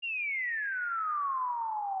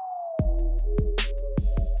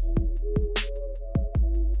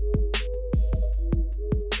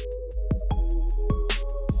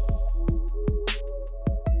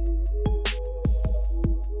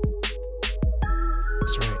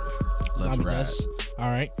All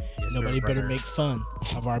right. Yes, nobody better make fun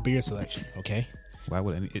of our beer selection, okay? Why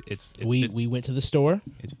would any? We went to the store.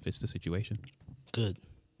 It fits the situation. Good.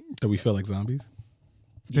 Do we feel like zombies?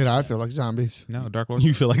 Did I feel like zombies? No, Dark Lord.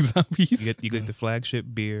 You feel like zombies? You get the flagship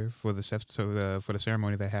beer for the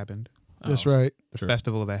ceremony that happened. That's right. The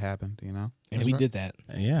festival that happened. And That's we right. did that.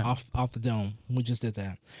 Yeah. Off the dome. We just did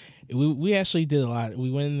that. We actually did a lot. We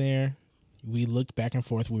went in there. We looked back and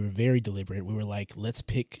forth. We were very deliberate. We were like, let's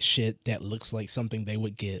pick shit that looks like something they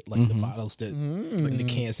would get, like the bottles that, like the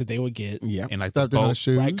cans that they would get. Yeah. And like Stuffed the in our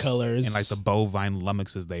shoes. bright colors. and like the bovine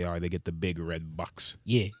lummoxes they are, they get the big red bucks.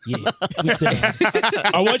 Yeah.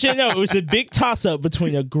 I want you to know it was a big toss up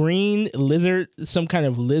between a green lizard, some kind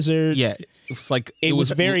of lizard. Yeah. It's like It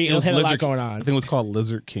had a lot going on. I think it was called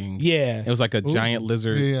Lizard King. Yeah. It was like a giant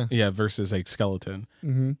lizard. Yeah. Versus a skeleton.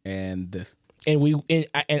 Mm-hmm. And this. And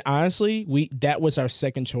honestly, that was our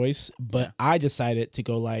second choice, but I decided to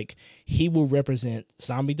go like he will represent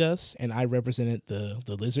zombie dust, and I represented the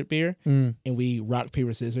lizard beer, and we rock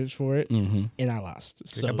paper scissors for it, and I lost.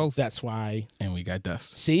 So both. That's why. And we got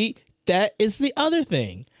dust. See, that is the other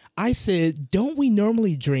thing. I said, don't we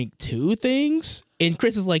normally drink two things? And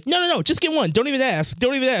Chris is like, no, just get one. Don't even ask.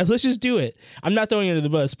 Let's just do it. I'm not throwing you under the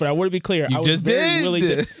bus, but I want to be clear. I was just very did. willing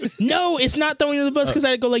to. No, it's not throwing you under the bus because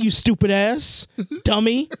I go like, you stupid ass,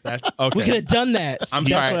 dummy. That's okay. We could have done that. I'm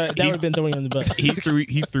That's sorry. that would have been throwing you under the bus. He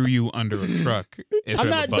threw you under a truck. I'm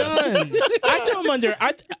not done. I threw him under.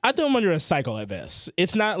 I threw him under a cycle at best.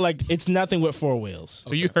 It's not like it's nothing with four wheels.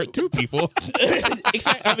 So you hurt two people.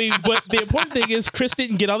 Exactly. I mean, but the important thing is Chris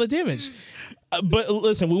didn't get all the damage. But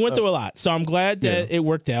listen, we went through a lot, so I'm glad that it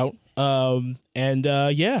worked out. I'm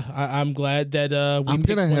glad that we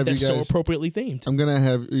picked one that's so appropriately themed. I'm gonna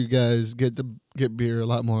have you guys get beer a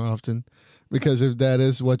lot more often, because if that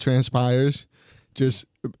is what transpires, just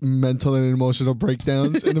mental and emotional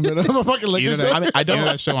breakdowns in the middle of a fucking liquor show. I don't know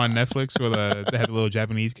that show on Netflix where they had the little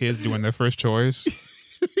Japanese kids doing their first chores.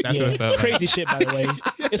 That's what it felt like. Crazy shit, by the way.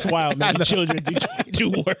 It's wild, man. Children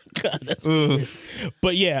do work. God, that's weird.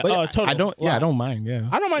 But yeah, totally. I don't mind. Yeah,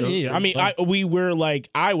 I don't mind it either. I mean,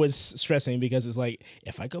 I was stressing because it's like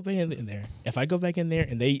if I go back in there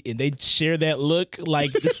and they share that look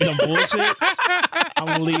like this is some bullshit,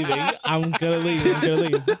 I'm leaving. I'm gonna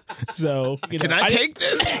leave. So can I take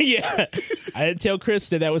this? Yeah, I didn't tell Chris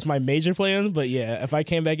that was my major plan, but yeah, if I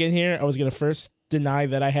came back in here, I was gonna first deny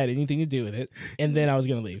that I had anything to do with it, and then I was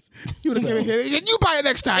gonna leave. You would have given it. You buy it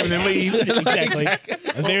next time and then leave. Exactly.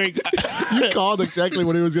 You called exactly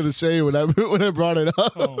what he was gonna say when I brought it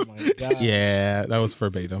up. Oh my god. Yeah, that was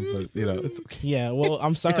verbatim, but it's okay. Yeah. Well,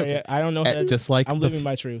 I'm sorry. Okay. I don't know. How Just like I'm living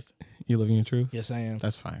my truth. You living your truth? Yes, I am.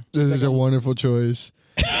 That's fine. This is a wonderful choice.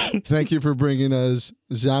 Thank you for bringing us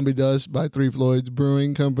Zombie Dust by Three Floyds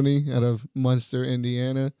Brewing Company out of Munster,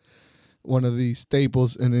 Indiana. One of the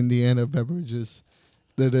staples in Indiana beverages.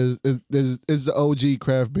 That is the OG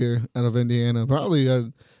craft beer out of Indiana. Probably,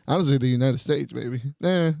 honestly, the United States, maybe.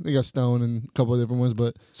 They got Stone and a couple of different ones,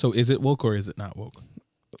 but So is it woke or is it not woke?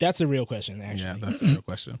 That's a real question, actually. Yeah, that's a real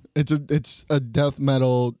question. it's a death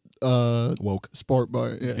metal Woke. sport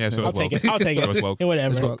bar. Yeah, so I'll take it. It was woke.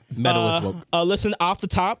 Whatever. It's woke. Metal is woke. Listen, off the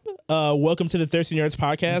top, welcome to the Thirsty Nerds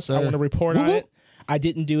podcast. Yes, sir. I want to report on it. I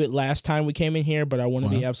didn't do it last time we came in here, but I want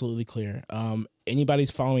to be absolutely clear.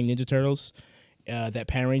 Anybody's following Ninja Turtles, that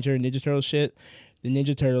Power Ranger Ninja Turtles shit, the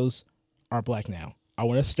Ninja Turtles are black now. I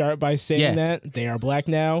want to start by saying that they are black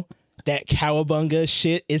now. That cowabunga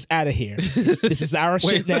shit is out of here. This is our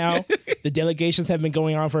shit now. The delegations have been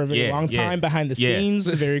going on for a very long time behind the scenes,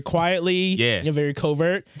 very quietly, very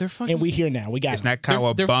covert. They're fucking, and we here now. We got It's not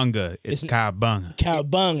cowabunga. It's cowabunga.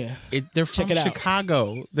 Cowabunga. They're from Check it out.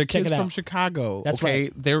 Chicago. They're kids from Chicago. That's okay?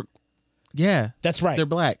 right. That's right. They're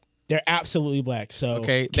black. They're absolutely black. So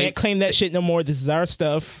Okay, can't claim that shit no more. This is our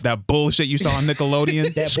stuff. That bullshit you saw on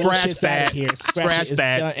Nickelodeon. That Scratch bullshit's out that. of here. Scratch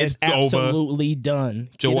that. Done. It's absolutely done.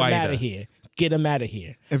 Get them Joida. out of here. Get them out of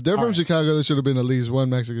here. If they're from Chicago, there should have been at least one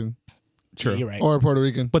Mexican. True. Yeah, you're right. Or a Puerto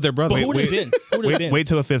Rican. But they're brothers. But who would have been? Who would have been? Wait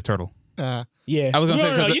till the fifth turtle. Uh, Yeah. I was gonna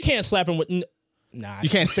say, no. 'cause You can't slap him with. Nah. You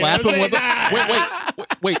can't slap him with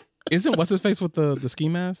Wait. Isn't what's his face with the ski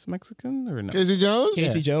mask Mexican or no? Casey Jones?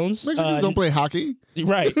 Casey Jones. Mexicans don't play hockey.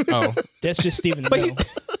 Right. Oh, That's just Stephen Amell.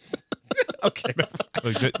 okay.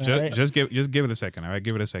 Look, just give it a second. All right,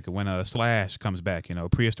 give it a second. When Slash comes back,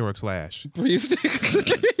 prehistoric Slash.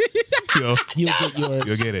 You'll get yours.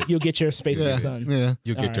 You'll get it. You'll get your Space Yeah, Race done. yeah.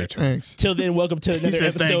 You'll get your turn. Thanks. Till then, welcome to another said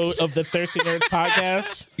episode thanks. of the Thirsty Nerds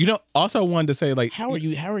podcast. You know, also I wanted to say, like, How are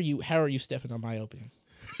you stepping on my opening?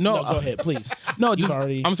 no, No, go ahead, please. No, You've just,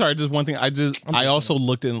 already- I'm sorry. Just one thing. I also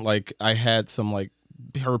looked in, like, I had some, like,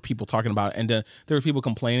 heard people talking about it, and then there were people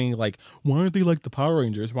complaining, like, why aren't they like the Power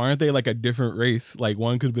Rangers? Why aren't they like a different race? Like,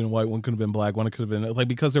 one could have been white, one could have been black, one could have been, like,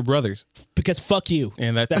 because they're brothers. Because fuck you.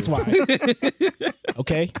 And That's too. why.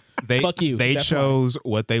 Okay? Fuck you. They That's chose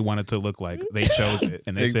what they wanted to look like. They chose it,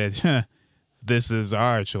 and they said, "This is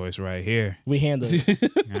our choice right here." We handled it. All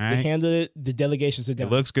We right, handled it. The delegations are done.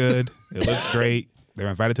 it looks good. It looks great. They're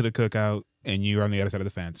invited to the cookout, and you're on the other side of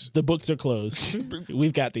the fence. The books are closed.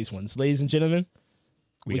 We've got these ones. Ladies and gentlemen,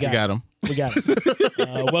 We got Got them. we got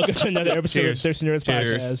it. Welcome to another episode Cheers. of Thirsty Nerds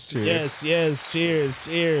Cheers. podcast. Cheers. Yes.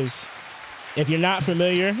 Cheers. If you're not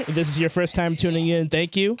familiar, if this is your first time tuning in,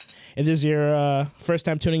 thank you. If this is your first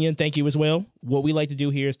time tuning in, thank you as well. What we like to do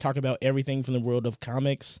here is talk about everything from the world of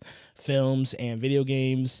comics, films, and video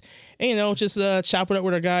games. And, just chop it up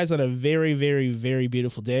with our guys on a very, very, very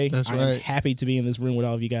beautiful day. That's I'm right. happy to be in this room with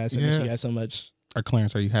all of you guys. I miss you guys so much.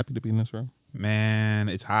 Clarence, are you happy to be in this room? Man,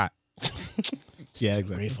 it's hot. Yeah,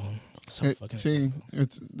 exactly. Grateful. So fucking See,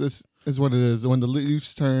 this is what it is. When the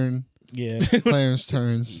leaves turn, yeah. Clarence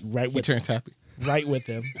turns. Right He with turns happy. right with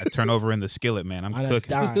them. I turn over in the skillet, man. I'm On a cooking.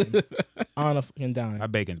 dime. On a fucking My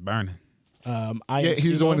dime. bacon's burning. I Yeah, am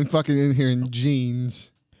he's the Sumo. one in fucking in here in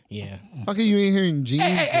jeans. Yeah. Fucking you in here in jeans?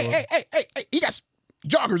 Hey, he got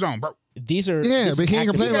joggers on, bro. These are Yeah, this but is he ain't active-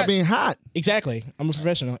 complaining about being hot. Exactly. I'm a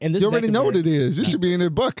professional. And this You is already active know what wear. it is. This should be in their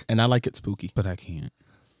book. And I like it spooky. But I can't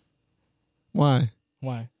Why?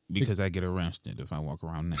 Why? because I get arrested if I walk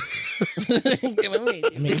around naked. I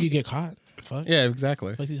mean, if you get caught. Fuck. Yeah,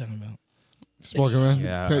 exactly. What's he talking about? Just walking around.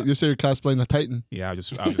 Yeah. You say you're cosplaying a Titan. Yeah, I'll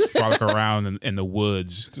just frolic around in the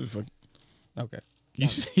woods. Okay.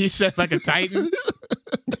 You said like a titan?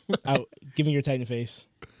 Oh, give me your Titan face.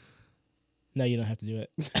 No, you don't have to do it.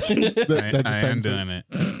 That's I am Titan doing it.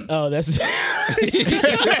 Oh, that's.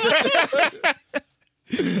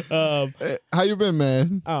 How you been,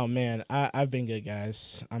 man? Oh man, I've been good,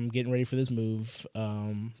 guys. I'm getting ready for this move.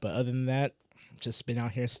 But other than that, just been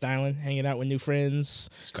out here styling, hanging out with new friends,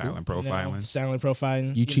 Styling, you know, profiling. styling,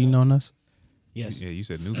 profiling. You cheating on us? Yes. Yeah, you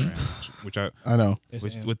said new friends. Which I I know. Yes,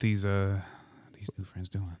 which, I am. what these new friends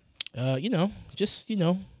doing? Just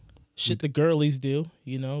shit the girlies do.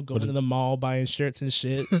 Going to the mall, buying shirts and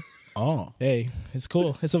shit. Oh. Hey, it's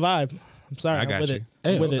cool. It's a vibe. I'm sorry. I I'm got with you. it.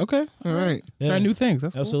 Hey, I'm with it. okay. All right. Yeah, Try new things.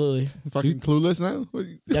 That's cool. absolutely. Fucking clueless now? What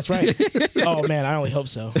you- That's right. Oh man, I only hope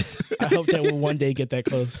so. I hope that we'll one day get that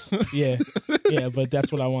close. Yeah, but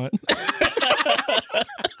that's what I want.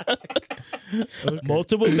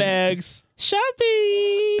 Multiple bags,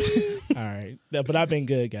 shopping. All right, but I've been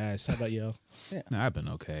good, guys. How about y'all? No, I've been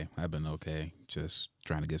okay. Just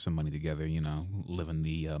trying to get some money together, living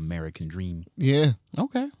the American dream. Yeah.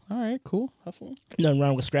 Okay. All right. Cool. Hustle. Nothing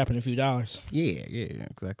wrong with scrapping a few dollars. Yeah.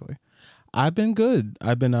 Exactly. I've been good.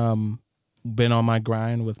 I've been on my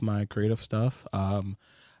grind with my creative stuff.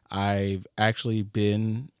 I've actually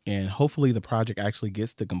been, and hopefully the project actually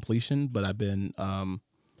gets to completion. But I've been,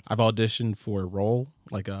 I've auditioned for a role,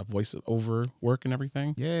 like a voiceover work and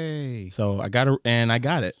everything. Yay! So I got it.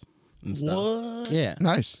 And stuff. What? Yeah.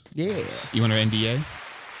 Nice. Yeah. You under NDA?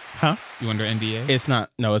 Huh? You under NDA? It's not.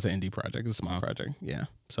 No, it's an indie project. It's a small project. Yeah.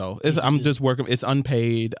 So I'm just working. It's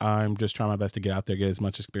unpaid. I'm just trying my best to get out there, get as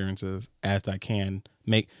much experiences as I can,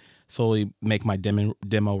 slowly make my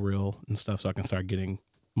demo reel and stuff, so I can start getting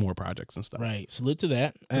more projects and stuff. Right. Salute to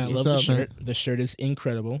that. I That's love what's the up, shirt. The shirt is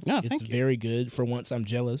incredible. Yeah, it's thank you. very good. For once, I'm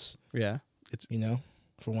jealous. Yeah.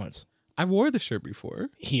 For once. I wore the shirt before.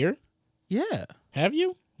 Here, Yeah. have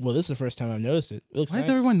you? Well, this is the first time I've noticed it. It looks Why nice.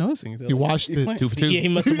 is everyone noticing? He washed it. 2 for 2. Yeah, he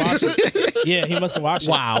must have washed it. Yeah, he must have washed it.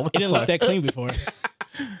 Wow, what It the didn't look that clean before.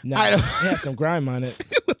 No, it had some grime on it.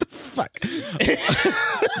 Fuck.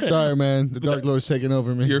 Sorry, man. The Dark Lord's taking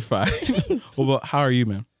over me. You're fine. Well, how are you,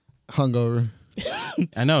 man? hungover.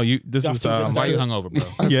 I know you. This is Why you hungover, bro?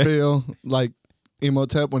 I Yeah. feel like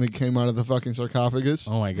Imhotep when he came out of the fucking sarcophagus.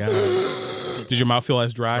 Oh my god. Did your mouth feel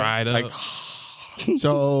as dry? Dried up. Like,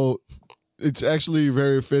 So it's actually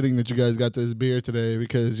very fitting that you guys got this beer today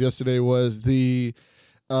because yesterday was the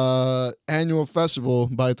annual festival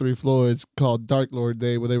by Three Floyds called Dark Lord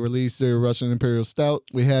Day, where they released their Russian Imperial Stout.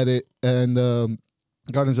 We had it and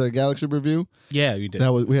Guardians of the Galaxy review. yeah, you did.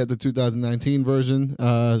 We had the 2019 version.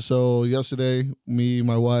 So yesterday, me,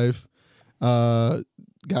 my wife,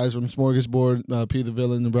 guys from Smorgasbord, P the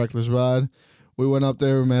Villain, and Reckless Rod, we went up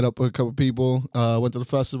there, met up with a couple people, went to the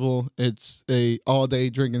festival. It's a all-day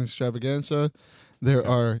drinking extravaganza. There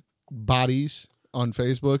are bodies on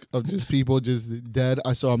Facebook of just people just dead.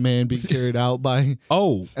 I saw a man being carried out by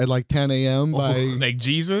at like 10 a.m. by like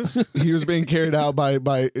Jesus. he was being carried out by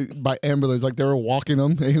ambulance. Like they were walking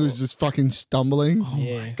him and he was just fucking stumbling.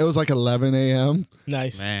 Yeah. It was like 11 a.m.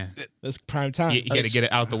 Nice. Man, That's prime time. he had to get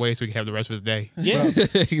it out the way so he could have the rest of his day. Yeah.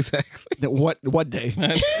 Exactly. What day?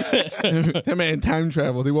 That man time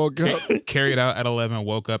traveled. He woke up. Carried out at 11,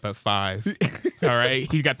 woke up at 5. All right,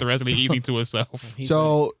 he got the rest of the evening to himself.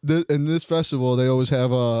 So in this festival, they always have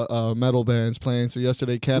metal bands playing. So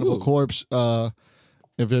yesterday, Cannibal Corpse,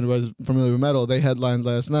 if anybody's familiar with metal, they headlined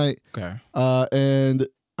last night. Okay. And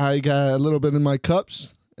I got a little bit in my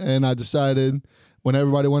cups, and I decided when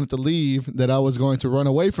everybody wanted to leave that I was going to run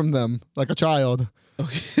away from them like a child.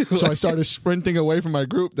 Okay. So I started sprinting away from my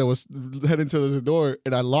group that was heading to the door,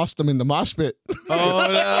 and I lost them in the mosh pit.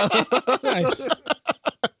 Oh no. Nice.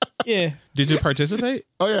 Yeah. Did you participate?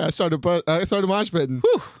 Oh yeah, I started mosh pitting.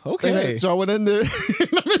 Whew, okay. So I went in there, and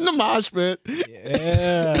I'm in the mosh pit, and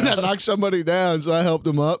I Yeah. knocked somebody down, so I helped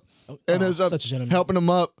him up. And as I'm such a gentleman. helping him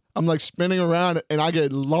up, I'm like spinning around, and I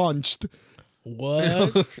get launched.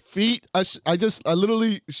 What? Feet, I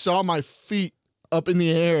literally saw my feet up in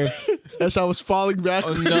the air as I was falling back.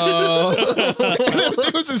 Oh no.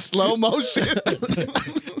 Everything was in slow motion.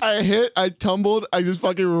 I tumbled, I just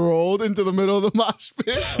fucking rolled into the middle of the mosh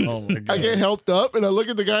pit. Oh my god. I get helped up, and I look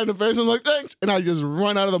at the guy in the face, and I'm like, thanks. And I just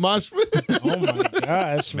run out of the mosh pit. Oh my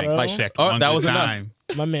gosh, Make bro. my check. Oh, one that good was enough. time.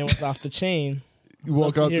 My man was off the chain.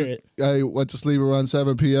 Woke Love up. to hear it. I went to sleep around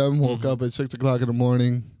 7 p.m. Woke up at 6 o'clock in the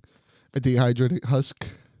morning. A dehydrated husk.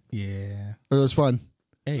 Yeah. It was fun.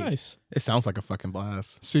 Hey, Nice. it sounds like a fucking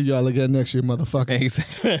blast. See y'all again next year, motherfucker.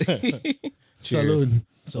 Exactly. Salud.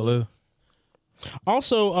 Salud.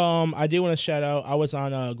 Also, I did want to shout out. I was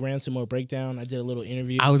on Grand Sumo Breakdown. I did a little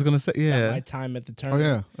interview. I was gonna say, about yeah. my time at the Oh tournament.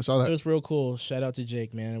 yeah, I saw It that. was real cool. Shout out to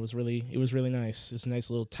Jake, man. It was really nice. It's a nice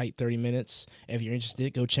little tight 30 minutes. If you're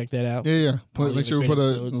interested, go check that out. Yeah. All Make the sure we great put a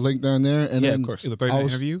episodes. link down there. And Yeah, then, of course. It was a 30-minute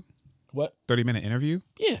interview. What? 30-minute interview.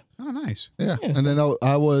 Yeah. Oh, nice. Yeah. Yeah, And then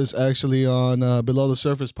I was actually on Below the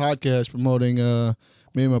Surface podcast promoting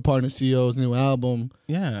me and my partner CEO's new album,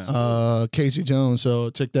 Yeah. Casey Jones. So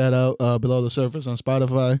check that out, Below the Surface on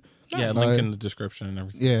Spotify. Yeah, link in the description and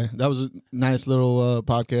everything. Yeah, that was a nice little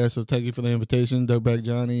podcast. So thank you for the invitation, Dirtbag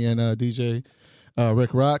Johnny and DJ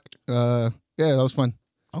Rick Rock. Yeah, that was fun.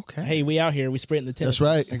 Okay. Hey, we out here. We spreading the tentacles. That's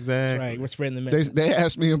right. That's Exactly. right. We're spreading the They message. they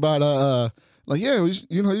asked me about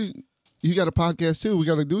you got a podcast too. We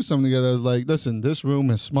got to do something together. I was like, listen, this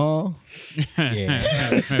room is small.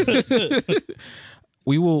 Yeah.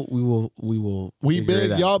 We will We figure it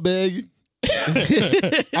big, out. y'all big.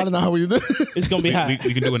 I don't know how we do. It's gonna be hot.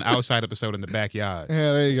 We can do an outside episode in the backyard.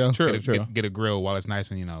 Yeah, there you go. True, Get a, true. get a grill while it's nice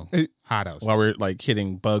and Hey. hot outside. While we're like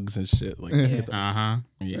hitting bugs and shit. Like, Yeah. Uh-huh.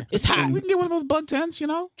 yeah. It's hot. We can get one of those bug tents,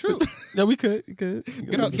 True. No, we could. Good.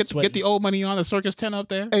 Get the old money on the circus tent up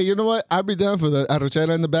there. Hey, you know what? I'd be down for that. Arrachera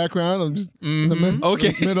in the background. I'm just in the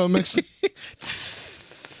Okay. middle mix.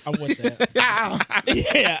 I want that.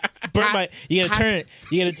 Yeah. Burn my. You gotta turn it.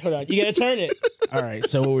 You gotta hold on. You gotta turn it. All right.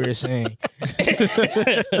 So what we were saying.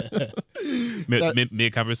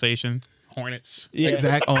 Mid conversation. Hornets. Yeah.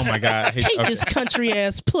 Exactly. Oh my god. I hate, Hate okay. this country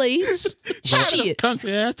ass place. Idiot.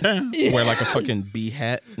 Country ass town. Wear like a fucking bee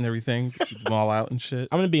hat and everything, keep them all out and shit.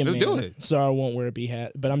 I'm gonna be a Let's man, do it. so I won't wear a bee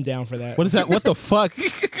hat. But I'm down for that. What is that? What the fuck?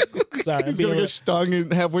 Sorry, I'm He's being gonna a get stung,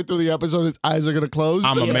 and halfway through the episode, his eyes are gonna close.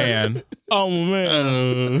 I'm a man. Oh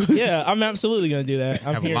man. Yeah, I'm absolutely gonna do that.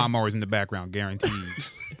 I'm Have here. lawnmowers in the background, guaranteed.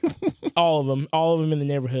 All of them in the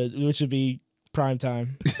neighborhood, which would be prime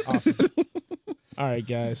time. Awesome. All right,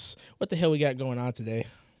 guys, what the hell we got going on today?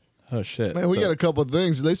 Oh shit. Man, we got a couple of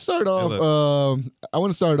things. Let's start off. I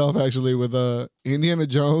want to start off actually with Indiana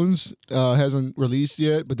Jones hasn't released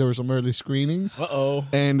yet, but there were some early screenings, Uh-oh.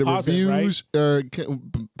 and the Positive, reviews are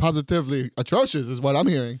positively atrocious, is what I'm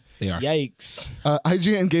hearing. They are. Yikes.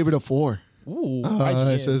 IGN gave it a 4. Ooh. It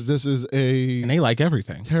IGN. says this is a And they like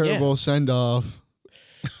everything. terrible send off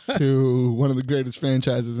to one of the greatest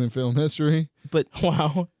franchises in film history. But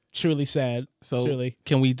Wow. Truly sad. so Truly.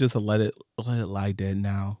 can we just let it lie dead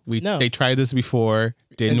now? No. They tried this before,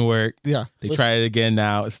 didn't work. Yeah, They Listen. tried it again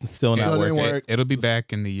now. It's still No, not it didn't working. work. It'll be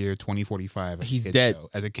back in the year 2045. As He's a kid's dead. Show,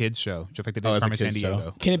 as a kid's show, just like they did Oh, as a Carmen San kid's show.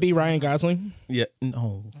 Diego. Can it be Ryan Gosling? Yeah.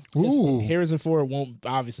 No. 'Cause ooh, Harrison Ford won't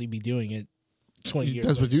obviously be doing it 20 years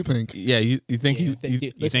that's what later. you think. Yeah. You think Yeah, you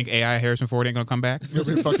listen, You think AI Harrison Ford ain't gonna come back?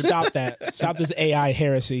 stop that. Stop this AI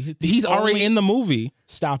heresy. he's already in the movie?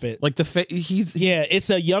 Stop it. Like he's Yeah, it's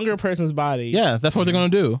a younger person's body. yeah. That's what they're gonna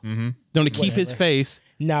do. Mm-hmm. They're gonna keep his Whatever. face.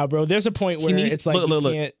 Nah, bro. There's a point where needs- it's like look. you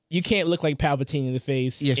can't. You can't look like Palpatine in the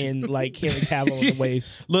face and like Henry Cavill in the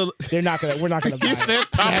waist. We're not gonna buy You said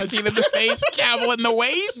Palpatine in the face, Cavill in the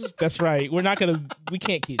waist. That's right. We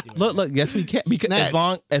can't keep doing Look, yes, we can. Because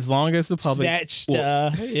as long as the public Snatched,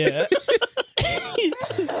 yeah.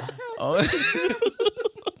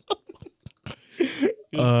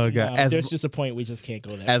 Oh God! There's just a point we just can't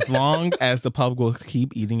go there. As long as the public will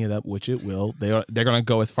keep eating it up, which it will, they're gonna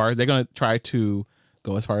go as far as they're gonna try to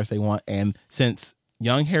go as far as they want. And since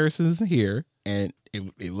young Harrison's here and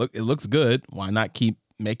it looks good, why not keep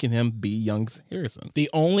making him be young Harrison? The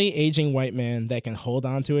only aging white man that can hold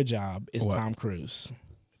on to a job is Tom Cruise.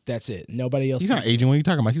 That's it. Nobody else. He's not aging. What are you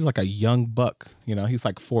talking about? He's like a young buck. You know, he's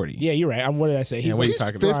like 40. Yeah, you're right. What did I say? He's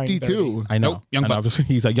 52. I know. Nope, young buck.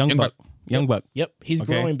 He's a young buck. Young buck. Yep, he's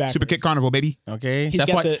growing back. Super Kick Carnival, baby. Okay, He's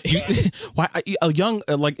that's got why. Why a young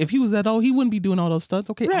like if he was that old, he wouldn't be doing all those stunts.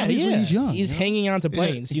 Okay, right? obviously Yeah, he's young. He's hanging on to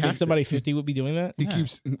planes. Yeah, You think somebody 50 would be doing that? He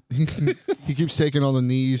keeps taking all the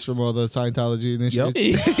knees from all the Scientology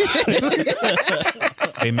initiatives.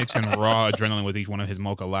 They mix in raw adrenaline with each one of his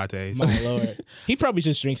mocha lattes. My lord, he probably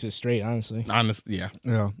just drinks it straight. Honestly, Yeah.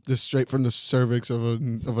 Yeah, just straight from the cervix of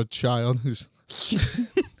a child who's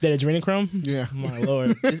That adrenochrome. Yeah, my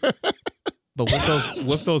lord. But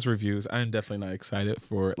with those reviews, I'm definitely not excited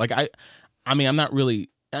for. Like I mean, I'm not really.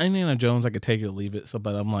 Indiana Jones, I could take it or leave it. So,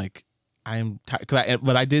 but I'm like, I'm tired.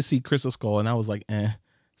 But I did see Crystal Skull, and I was like, eh.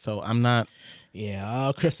 So I'm not.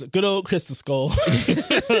 Yeah, good old Crystal Skull.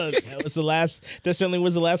 That was the last. That certainly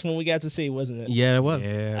was the last one we got to see, wasn't it? Yeah, it was.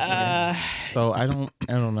 Yeah. So I don't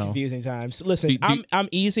know. Confusing times. Listen, I'm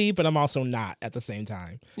easy, but I'm also not at the same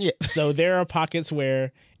time. Yeah. So there are pockets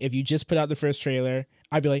where if you just put out the first trailer,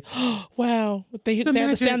 I'd be like, oh, wow, they have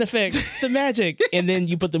the sound effects, the magic. And then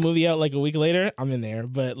you put the movie out like a week later, I'm in there.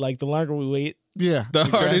 But like the longer we wait, yeah, the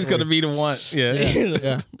harder it's gonna be to want.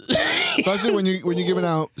 Yeah. Especially when you're giving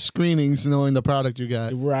out screenings, knowing the product you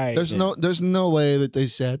got. Right. There's no way that they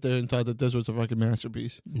sat there and thought that this was a fucking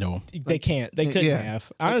masterpiece. No, they can't. They couldn't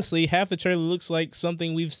have. Honestly, half the trailer looks like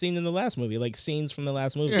something we've seen in the last movie, like scenes from the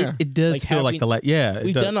last movie. Yeah. It does feel like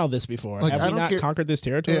we've done all this before. Like, have we not conquered this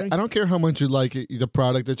territory? Yeah, I don't care how much you like it, the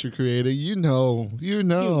product that you created. You know. Don't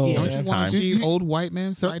you want to see old white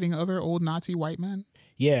men fighting other old Nazi white men?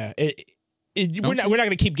 Yeah. We're not going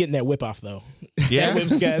to keep getting that whip off though. Yeah,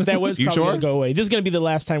 that whip's you probably sure? going to go away. This is going to be the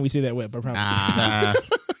last time we see that whip. I promise. Nah.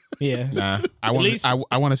 Yeah. Nah. I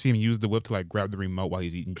want to see him use the whip to like grab the remote while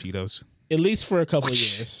he's eating Cheetos. At least for a couple of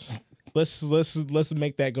years. Let's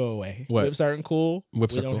make that go away. What? Whips aren't cool.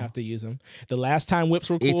 Whips we are don't cool. have to use them. The last time whips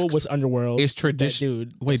were cool was Underworld. It's tradition.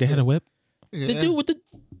 Dude. Wait, they had a whip? The dude with the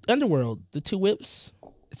Underworld, the two whips.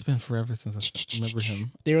 It's been forever since I remember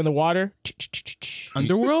him. They're in the water.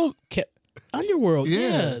 Underworld? Underworld,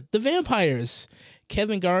 yeah. The vampires.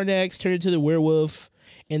 Kevin Garnax turned into the werewolf,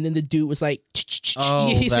 and then the dude was like, Oh,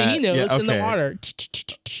 he knows yeah, in the okay. water.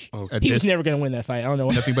 He was never going to win that fight. I don't know.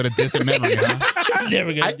 Nothing but a distant memory, huh?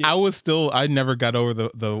 Never gonna do I never got over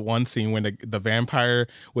the one scene when the vampire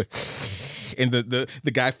with and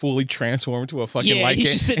the guy fully transformed to a fucking yeah, lichen.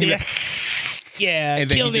 he's just sitting there. Yeah, And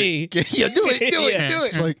then kill me. do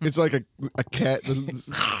it. It's like a cat that's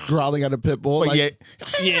growling at a pit bull. But Like,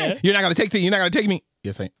 Yeah. You're not gonna take me.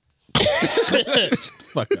 Yes, I ain't.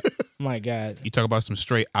 Fuck up. My God. You talk about some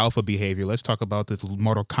straight alpha behavior. Let's talk about this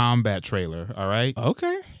Mortal Kombat trailer. All right.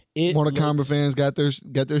 Okay. Mortal Kombat fans got their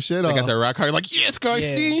shit off. They got their rock hard like, yes, guys,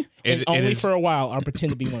 see? And only for a while. I'll pretend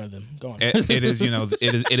to be one of them. Go on.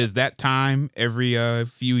 It is that time every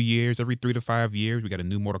few years, every 3 to 5 years, we got a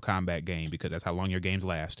new Mortal Kombat game because that's how long your games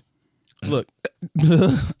last. Look.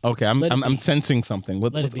 Okay, I'm sensing something.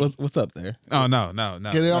 What's up there? Oh no.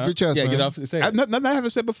 Get it off your chest, Yeah, man. get off. Say it. Nothing I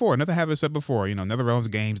haven't said before. Nothing I haven't said before. You know, NetherRealm's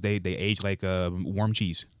games they age like warm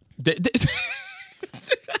cheese.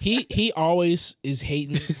 He always is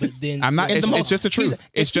hating, but then I'm not. It's just the truth.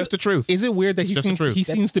 It's just the truth. Is it weird that he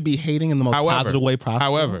seems to be hating in the most positive way possible?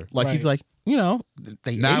 However, like he's like, now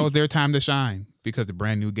is their time to shine because the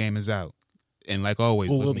brand new game is out, and like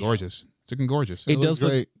always, looking gorgeous. It's looking gorgeous. It does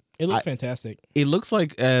great. It looks fantastic. It looks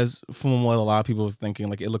like, as from what a lot of people was thinking,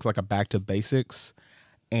 like it looks like a back to basics,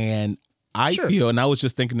 and I feel, and I was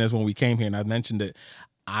just thinking this when we came here, and I mentioned it.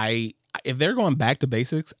 If they're going back to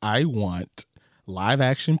basics, I want live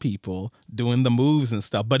action people doing the moves and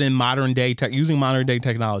stuff, but in modern day using modern day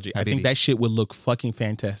technology. I think that shit would look fucking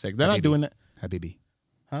fantastic. They're not doing that. Habibi.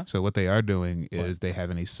 Huh? So what they are doing is they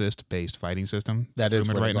have an assist based fighting system. That is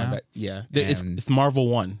right now. Yeah, it's Marvel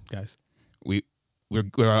 1, guys. We're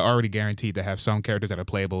already guaranteed to have some characters that are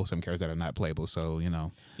playable, some characters that are not playable. So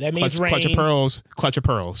that means clutch of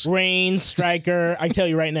pearls. Rain, Striker. I tell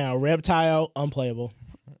you right now, Reptile unplayable.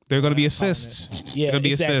 They're going to be assists. Yeah,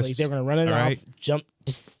 exactly. They're going to run it off, jump,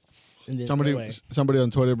 and then somebody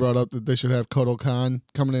on Twitter brought up that they should have Kotal Khan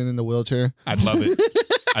coming in the wheelchair. I'd love it.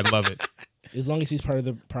 I'd love it. As long as he's part of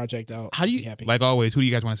the project, I'll be happy. Like always, who do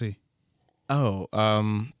you guys want to see? Oh,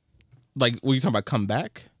 like were you talking about come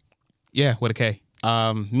back? Yeah, with a K.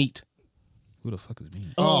 Meat. Who the fuck is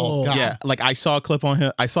Meat? Oh God. Yeah, like I saw a clip on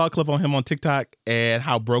him. I saw a clip on him on TikTok and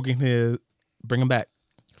how broken his. Bring him back.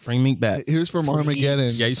 Bring Meat back. He was from Armageddon.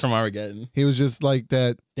 Yeah, he's from Armageddon. He was just like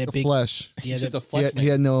that big flesh. Yeah, just a flesh. He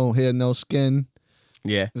had no skin.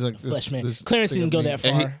 Yeah, He's like flesh man. Clarence didn't go that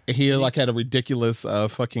far. And he like had a ridiculous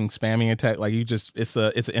fucking spamming attack. Like you just, it's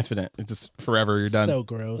infinite. It's just forever. You're done. So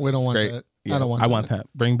gross. We don't want that. Yeah, I don't want. I want that.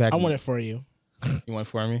 Bring back. I want it for you. You want it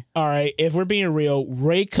for me? All right. If we're being real,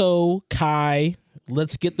 Reiko, Kai,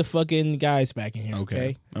 let's get the fucking guys back in here.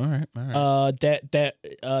 Okay. All right.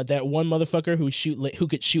 That one motherfucker who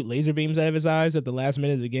could shoot laser beams out of his eyes at the last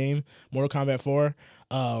minute of the game, Mortal Kombat 4.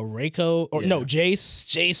 Reiko or no,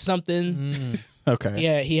 Jace something. Okay.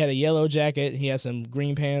 Yeah, he had a yellow jacket. He had some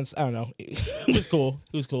green pants. I don't know. It was cool.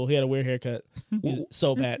 It was cool. He had a weird haircut.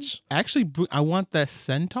 Soul patch. Actually, I want that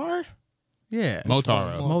centaur. Yeah,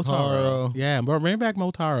 Motaro. Yeah, but bring back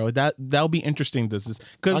Motaro. That'll be interesting. This is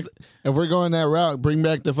because if we're going that route, bring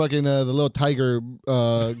back the fucking the little tiger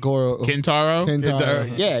Goro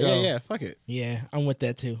Kintaro. Yeah. Fuck it. Yeah, I'm with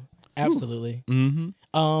that too. Absolutely.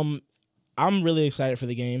 Mm-hmm. I'm really excited for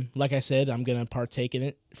the game. Like I said, I'm gonna partake in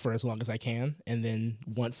it for as long as I can, and then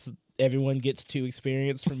once everyone gets to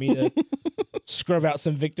experience for me to scrub out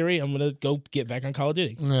some victory, I'm gonna go get back on Call of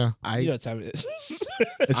Duty. Yeah, you know what time it is.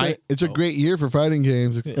 It's a great year for fighting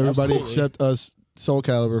games. Everybody except us Soul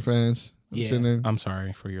Calibur fans. I'm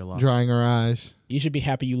sorry for your loss. Drying our eyes. You should be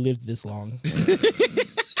happy you lived this long.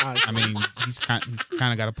 I mean, he's kind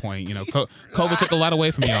of got a point. You know, COVID took a lot away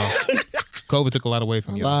from y'all. COVID took a lot away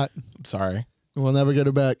from y'all. I'm sorry. We'll never get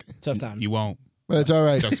it back. Tough times. You won't. But it's all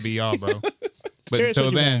right. Sucks to be y'all, bro. But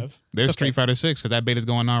until then, there's Street Fighter 6 because that beta's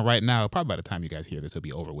going on right now. Probably by the time you guys hear this, it'll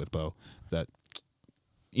be over with, Bo.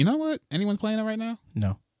 You know what? Anyone's playing it right now?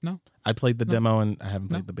 No. I played the demo and I haven't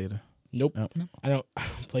played the beta. Nope. I don't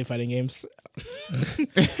play fighting games.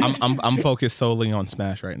 I'm focused solely on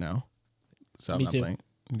Smash right now. So Me I'm not too. playing.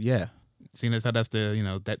 Yeah. Seeing as how that's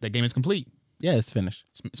the that game is complete. Yeah, it's finished.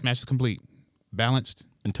 Smash is complete. Balanced.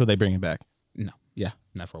 Until they bring it back. No. Yeah.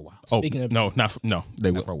 Not for a while. Speaking of, no. They Not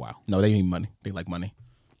will for a while. No, they need money. They like money.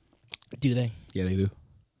 Do they? Yeah, they do.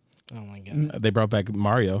 Oh my god. They brought back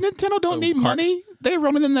Mario. Nintendo don't need money. They're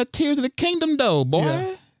roaming in the Tears of the Kingdom, though,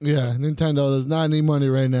 boy. Yeah, Nintendo does not need money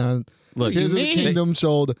right now. Look, Tears of the Kingdom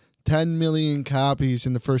sold 10 million copies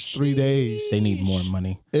in the first 3 days. they need more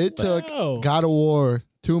money. It took God of War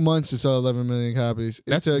 2 months to sell 11 million copies.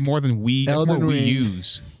 That's more than Wii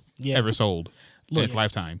U's ever sold in its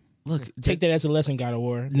lifetime. Look, take that as a lesson, God of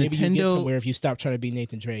War. Maybe you get Nintendo- somewhere if you stop trying to be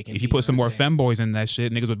Nathan Drake. And If you put some more femboys in that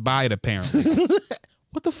shit, niggas would buy it apparently.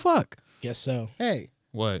 What the fuck? Guess so. Hey.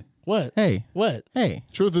 What? What? Hey. What? Hey.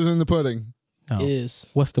 Truth is in the pudding. No.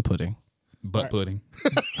 What's the pudding? Butt pudding.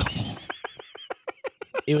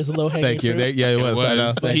 It was a low hanging Thank you. fruit. Yeah, it was. I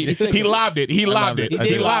know. He lobbed it. He lobbed it.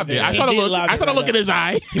 He lobbed it. I saw the look in his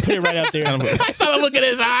eye. He put it right out there. I saw the look in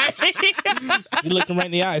his eye. You looked him right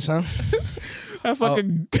in the eyes, huh? I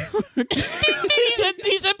fucking.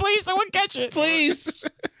 He said, please, someone catch it. Please.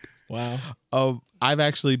 Wow. I've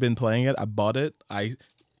actually been playing it. I bought it.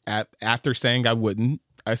 After saying I wouldn't,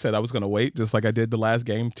 I said I was going to wait, just like I did the last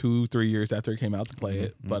game 2-3 years after it came out to play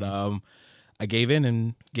it. But I gave in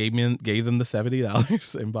and gave them the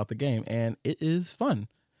 $70 and bought the game, and it is fun.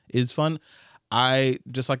 It's fun. I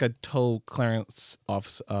just like I told Clarence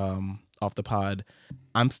off the pod,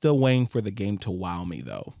 I'm still waiting for the game to wow me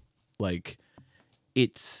though. Like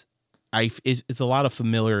it's a lot of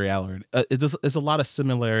familiarity. It's a lot of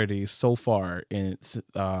similarities so far in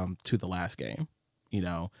to the last game, you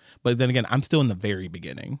know. But then again, I'm still in the very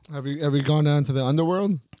beginning. Have you gone down to the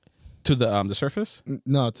underworld? To the surface?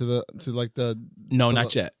 No, No,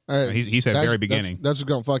 not yet. All right. He said very beginning. That's what's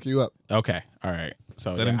gonna fuck you up. Okay, all right.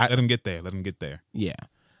 So let him get there. Let him get there. Yeah,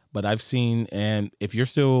 but I've seen, and if you're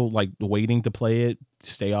still like waiting to play it,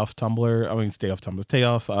 stay off Tumblr. Stay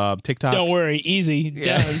off TikTok. Don't worry, easy.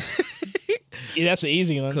 Done. Yeah, that's an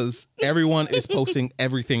easy one. Because everyone is posting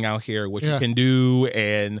everything out here, what you can do,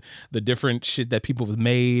 and the different shit that people have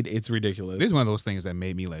made. It's ridiculous. This is one of those things that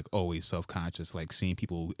made me like always self-conscious, like seeing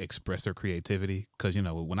people express their creativity. Because you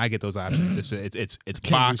know, when I get those options, it's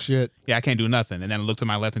box. Shit. Yeah, I can't do nothing. And then I look to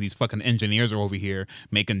my left, and these fucking engineers are over here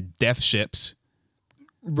making death ships.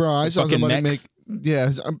 Bro, I saw Fucking somebody mechs. make.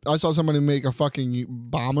 Yeah, I saw somebody make a fucking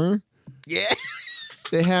bomber. Yeah.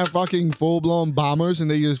 They have fucking full blown bombers,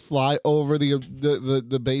 and they just fly over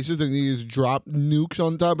the bases, and you just drop nukes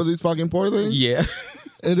on top of these fucking poor things. Yeah.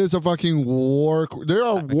 It is a fucking war. There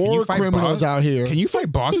are war criminals out here. Can you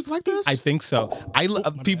fight bosses like this? I think so.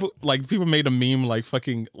 People made a meme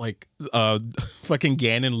fucking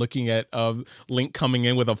Ganon looking at Link coming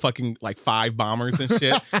in with a fucking 5 bombers and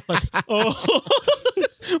shit.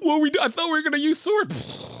 What we do? I thought we were gonna use sword.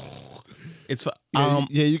 It's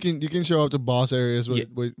you can show up to boss areas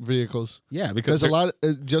with vehicles. Yeah, because there's a lot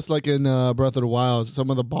just like in Breath of the Wild.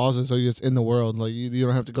 Some of the bosses are just in the world. Like you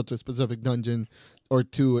don't have to go to a specific dungeon or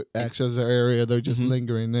to access the area. They're just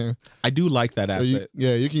lingering there. I do like that aspect.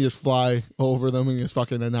 You can just fly over them and just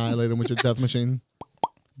fucking annihilate them with your death machine.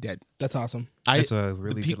 Dead. That's awesome. That's a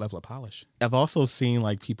really good level of polish. I've also seen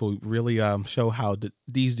people really show how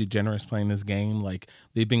these degenerates playing this game,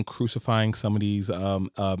 they've been crucifying some of these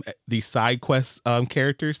side quest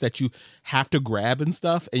characters that you have to grab and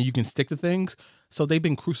stuff, and you can stick to things. So they've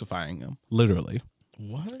been crucifying them, literally.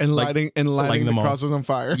 What? And lighting the crosses on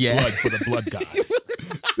fire. Yeah. Blood for the blood god.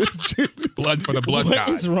 Blood for the blood god.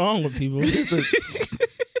 What is wrong with people?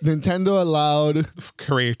 Nintendo allowed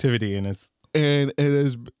creativity in its. And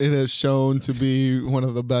it has shown to be one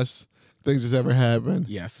of the best things that's ever happened.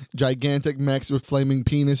 Yes. Gigantic mechs with flaming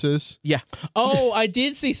penises. Yeah. Oh, I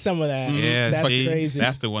did see some of that. Yeah, that's crazy.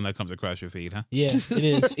 That's the one that comes across your feed, huh? Yeah, it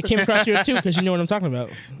is. It came across yours too because you know what I'm talking about.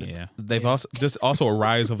 Yeah. They've also a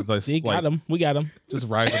rise of this. We got him. Just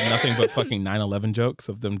rise of nothing but fucking 9/11 jokes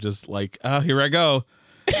of them just here I go.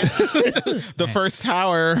 The first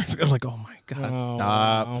tower. I'm like, oh my god,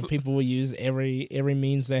 stop. People will use every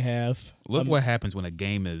means they have. Look what happens when a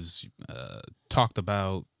game is talked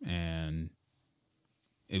about and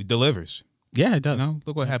it delivers. Yeah, it does.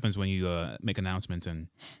 Look what happens when you make announcements and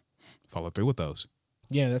follow through with those.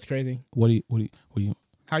 Yeah, that's crazy. What do you?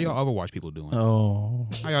 How y'all Overwatch people doing? Oh,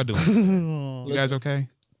 how y'all doing? You guys okay?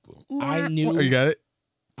 I knew. You got it.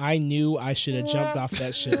 I knew I should have jumped off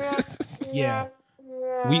that shit. Yeah.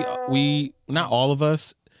 We not all of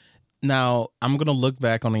us. Now I'm gonna look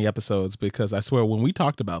back on the episodes because I swear when we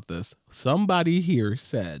talked about this, somebody here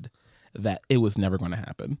said that it was never going to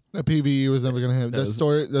happen. The PvE was never going to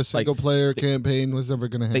happen. The single player campaign was never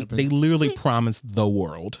going to happen. They literally promised the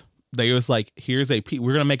world. They was like, we're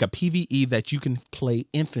going to make a PvE that you can play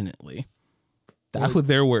infinitely. That was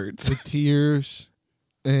their words. With tears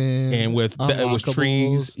and with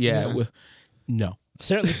trees. Yeah. No.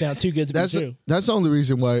 Certainly sound too good to be true. That's the only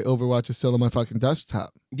reason why Overwatch is still on my fucking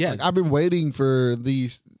desktop. Yeah. I've been waiting for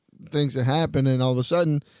these things to happen, and all of a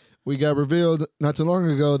sudden we got revealed not too long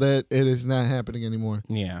ago that it is not happening anymore.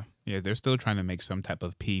 Yeah. Yeah, they're still trying to make some type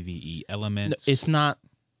of PvE element. It's not.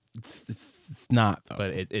 It's not, though.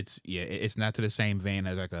 But it's not to the same vein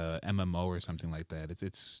as like a MMO or something like that.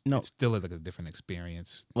 It's still like a different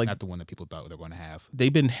experience, not the one that people thought they were going to have.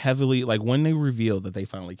 They've been heavily when they revealed that they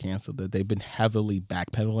finally canceled it, they've been heavily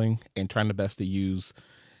backpedaling and trying the best to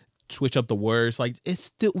switch up the words.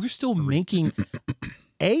 We're still making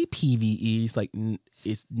a PvE.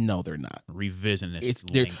 No, they're not.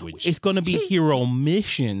 Revisionist language. It's going to be hero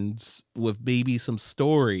missions with maybe some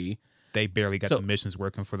story. They barely got the missions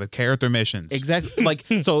working for the character missions. Exactly.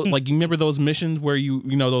 You remember those missions where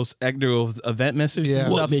those event messages? Yeah.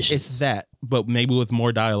 Stuff? It's that, but maybe with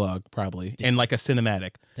more dialogue, probably, and a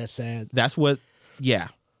cinematic. That's sad. That's what. Yeah.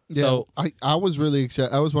 Yeah. So I was really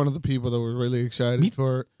excited. I was one of the people that were really excited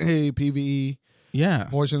for a PvE. Yeah.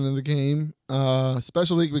 Portion of the game,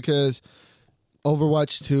 especially because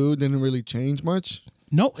Overwatch 2 didn't really change much.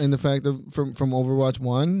 No, and the fact of from Overwatch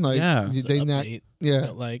 1,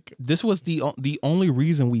 this was the only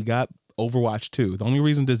reason we got Overwatch 2. The only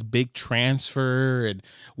reason this big transfer and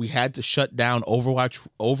we had to shut down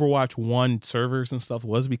Overwatch 1 servers and stuff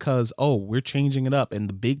was because we're changing it up, and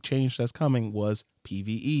the big change that's coming was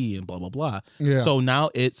PvE and blah blah blah. Yeah. So now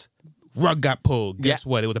it's rug got pulled. Guess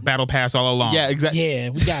what? It was a battle pass all along. Yeah, exactly. Yeah,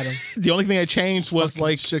 we got him. The only thing that changed was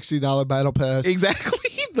 $60 battle pass. Exactly.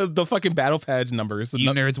 The fucking battle pass numbers. You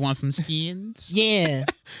nerds want some skins? Yeah.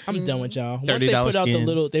 I'm done with y'all. Once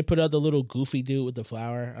they put out the little goofy dude with the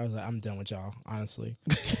flower, I was like, I'm done with y'all, honestly.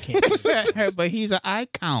 Can't do it. But he's an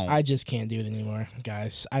icon. I just can't do it anymore,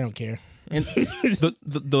 guys. I don't care. And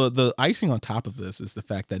the icing on top of this is the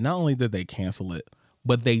fact that not only did they cancel it,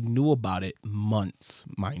 but they knew about it months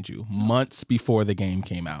before the game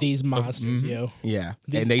came out. These monsters, yo. Yeah.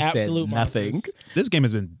 These and they said nothing. This game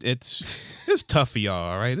has been It's tough for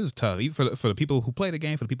y'all, all right? This is tough. Even for the people who play the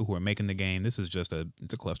game, for the people who are making the game, this is just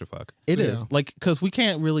it's a clusterfuck. It is. Like, because we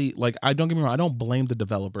can't really, like, I don't get me wrong, I don't blame the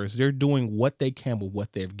developers. They're doing what they can with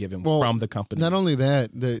what they've given from the company. Not only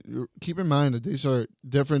that, keep in mind that these are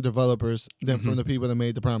different developers than from the people that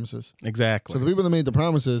made the promises. Exactly. So the people that made the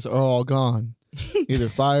promises are all gone. Either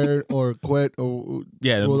fired or quit or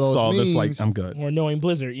all this like I'm good. Or knowing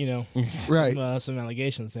Blizzard, right? Some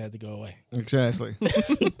allegations that had to go away. Exactly,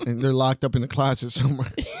 and they're locked up in a closet somewhere,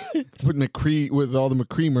 putting McCree with all the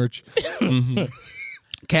McCree merch.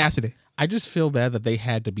 Cassidy. I just feel bad that they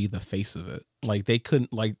had to be the face of it. Like they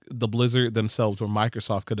couldn't, like the Blizzard themselves or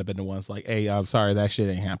Microsoft could have been the ones like, "Hey, I'm sorry, that shit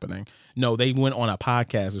ain't happening." No, they went on a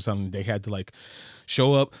podcast or something. They had to like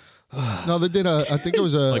show up. No, they did I think it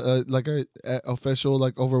was a official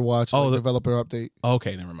like Overwatch developer update.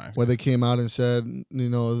 Okay, never mind. Where they came out and said,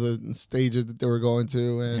 the stages that they were going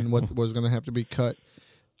to and what was going to have to be cut,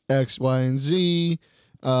 X, Y, and Z.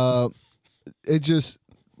 It just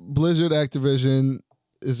Blizzard Activision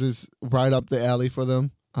is just right up the alley for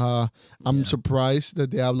them. I'm surprised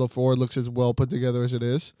that Diablo 4 looks as well put together as it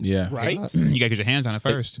is. Yeah, right. You gotta get your hands on it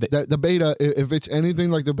first. The beta, if it's anything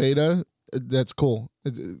like the beta, that's cool.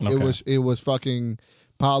 It was fucking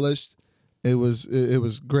polished. It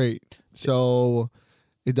was great. So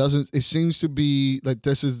it seems to be like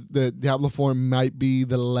the Diablo 4 might be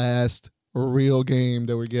the last real game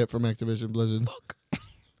that we get from Activision Blizzard.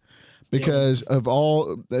 Because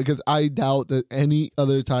I doubt that any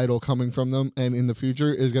other title coming from them and in the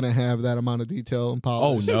future is going to have that amount of detail and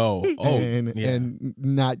polish. Oh no. And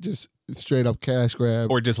not just straight up cash grab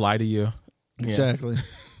or just lie to you. Exactly.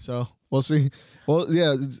 So we'll see. Well,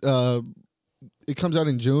 yeah, it comes out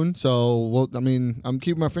in June, so I'm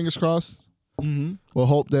keeping my fingers crossed. Mm-hmm. We'll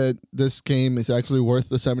hope that this game is actually worth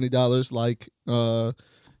the $70, like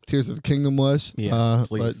Tears of the Kingdom was. Yeah,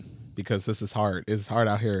 please, because this is hard. It's hard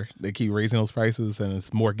out here. They keep raising those prices, and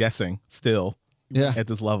it's more guessing still. Yeah, at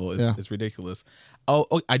this level, it's ridiculous.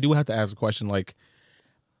 Oh, I do have to ask a question. Like,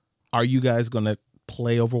 are you guys gonna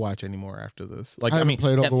play Overwatch anymore after this? Like, I haven't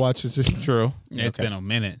played Overwatch. It's true. It's been a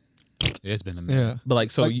minute. It's been a minute. Yeah, but like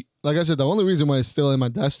I said, the only reason why it's still in my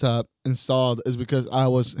desktop installed is because I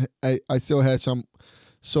still had some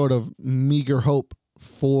sort of meager hope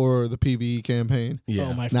for the PvE campaign.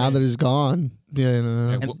 Yeah. Now that it's gone,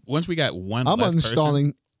 once we got one, I'm less uninstalling.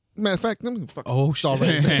 Person, matter of fact, let me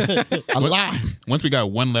shit. I lie. Once we got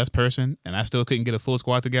one less person, and I still couldn't get a full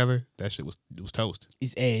squad together, that shit was toast.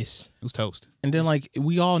 It's ace. It was toast. And then like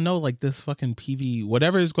we all know, like this fucking PvE,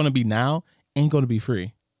 whatever it's going to be now, ain't going to be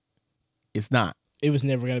free. It's not. It was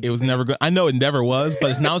never going to be. It was never good. I know it never was,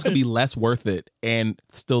 but now it's going to be less worth it and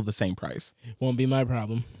still the same price. Won't be my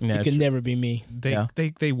problem. Yeah, it can never be me. They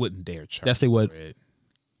wouldn't dare charge. Yes, they would. For it.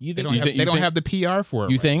 They don't have the PR for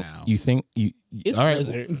it. You think? Now. You think? It's all right.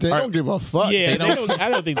 Blizzard. They don't give a fuck. Yeah, I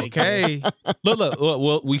don't think they okay. Look.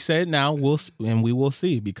 Well, we said now. We will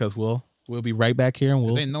see because we'll be right back here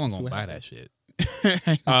and ain't no one gonna buy that shit.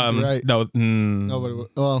 Right. No. Nobody will.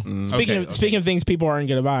 Well, speaking of things people aren't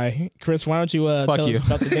gonna buy, Chris, why don't you tell us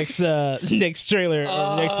about the next trailer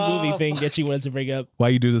or next movie thing that you wanted to bring up? Why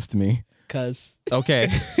you do this to me? Because So,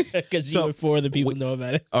 before the people know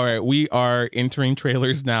about it. All right, we are entering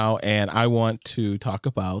trailers now, and I want to talk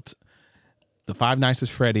about the Five Nights at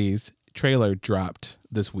Freddy's trailer dropped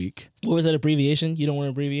this week. What was that abbreviation? You don't want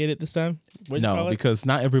to abbreviate it this time? No, because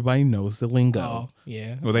not everybody knows the lingo. Oh,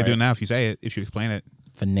 yeah. Well, they do now if you say it, if you explain it.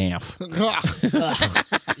 FNAF.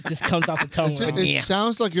 It just comes off the tongue. It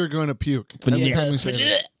sounds like you're going to puke every time you say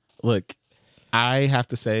it. Look, I have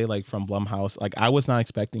to say, like, from Blumhouse, like, I was not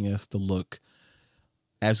expecting this to look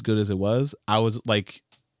as good as it was. I was like,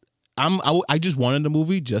 I just wanted a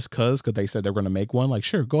movie just because they said they're going to make one. Like,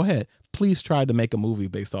 sure, go ahead. Please try to make a movie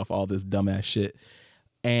based off all this dumbass shit.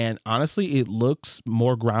 And honestly, it looks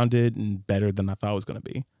more grounded and better than I thought it was going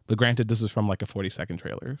to be. But granted, this is from like a 40-second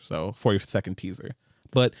trailer, so 40-second teaser.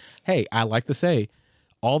 But hey, I like to say,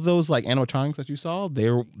 all those like animatronics that you saw,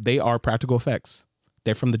 they are practical effects.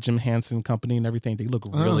 They're from the Jim Henson company and everything. They look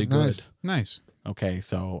really good. Nice. Okay,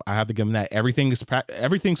 so I have to give them that. Everything so far.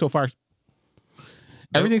 Everything so far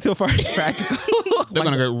is practical. They're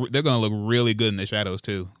gonna look really good in the shadows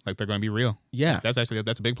too. Like they're gonna be real. Yeah, that's a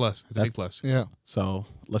big plus. That's a big plus. Yeah. So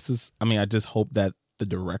I just hope that the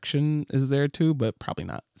direction is there too, but probably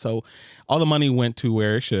not. So all the money went to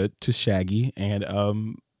where it should, to Shaggy and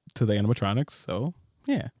to the animatronics. So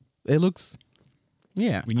yeah, it looks.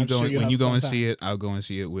 Yeah. When you go and see it, I'll go and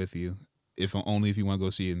see it with you. If you want to go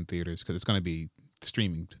see it in theaters, because it's gonna be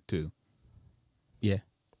streaming too. Yeah.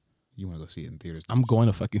 You want to go see it in theaters? I'm going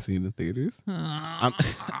to fucking see it in theaters. Okay.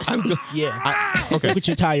 What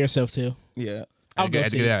you tie yourself to? Yeah. I'll go had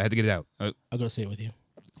to see get it it. out. Had to get it out. I'll go see it with you.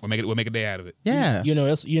 We'll make a day out of it. Yeah. You know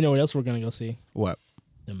what else we're gonna go see? What?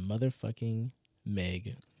 The motherfucking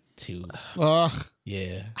Meg 2. Ugh.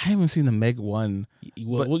 Yeah. I haven't seen the Meg 1.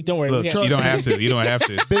 Well, don't worry. Look, we you don't have to. You don't have to.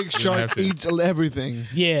 Big You don't Shark have to. eats everything.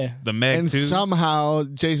 Yeah. The Meg And 2. somehow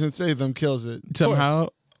Jason Statham kills it. Somehow,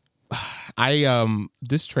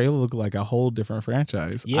 this trailer looked like a whole different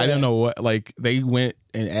franchise. Yeah. I don't know what. Like they went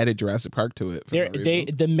and added Jurassic Park to it.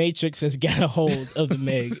 The Matrix has got a hold of the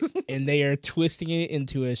Meg, and they are twisting it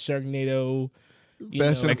into a Sharknado.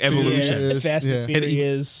 Fast and like evolution. Yeah, Fast and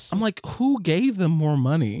Furious. I'm like, who gave them more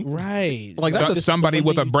money? Right. Like So- that's somebody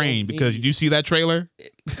with a somebody brain, don't because need- did you see that trailer?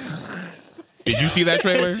 Did you see that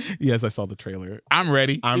trailer? Yes, I saw the trailer. I'm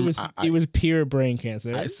ready. It was pure brain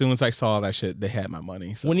cancer. As soon as I saw that shit, they had my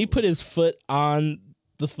money. So. When he put his foot on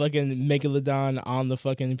the fucking megalodon on the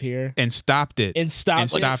fucking pier And stopped it. and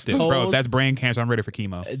stopped it. cold, Bro, that's brain cancer. I'm ready for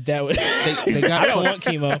chemo. that would. they got I don't want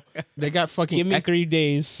chemo. They got fucking. Give me 3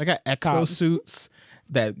 days. They got exosuits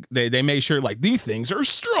that they made sure like these things are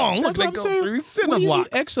strong. Like That's they what I'm go saying. through What do cinder you need blocks.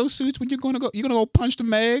 exosuits when you're gonna go punch the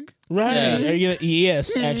Meg? Right? Yeah. Are you gonna?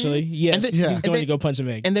 Yes, actually, yes. And then- He's yeah. going and to then- go punch a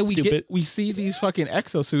Meg. And then Stupid. we see these fucking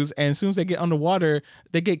exosuits, and as soon as they get underwater,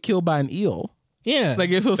 they get killed by an eel. Yeah. Like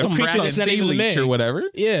if it was The some creature random that's not sea even the leech Meg. or whatever.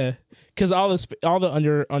 Yeah. Because all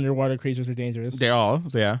the underwater creatures are dangerous. They're all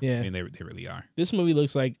yeah. Yeah. I mean, they really are. This movie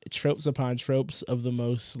looks like tropes upon tropes of the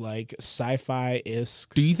most like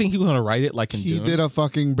sci-fi-esque. Do you think he was gonna write it like in He Dune? did a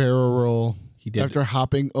fucking barrel roll He did after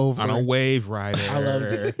hopping over On a wave rider. I love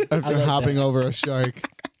it. after I love hopping that. over a shark.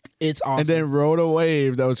 It's awesome. And then rode a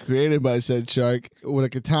wave that was created by said shark with a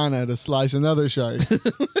katana to slice another shark.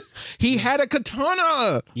 He had a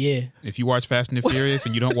katana. yeah. If you watch Fast and the Furious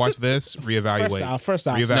and you don't watch this, reevaluate. First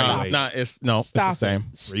off, Reevaluate. Stop. stop It's the same.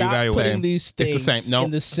 it. Stop Reevaluate. putting these It's the things same. No.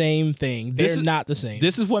 in the same thing. They're not the same.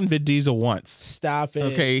 This is what Vin Diesel wants. Stop it.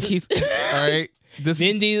 Okay, he's all right. This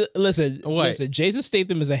Vin Diesel, listen, What? listen. Jason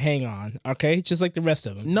Statham is a hang-on, okay, just like the rest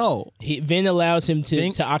of them. no. Vin allows him to,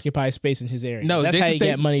 Vin- to occupy space in his area. No, that's Jason how you get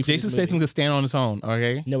Statham- money. For Jason this movie. Statham can stand on his own.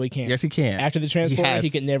 Okay. No, he can't. Yes, he can. After the transporter, has. he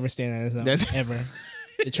could never stand on his own That's- ever.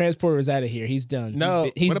 The transporter is out of here. He's done.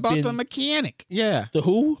 No. he's What about been, the mechanic? Yeah. the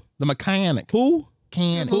who? The mechanic. Who?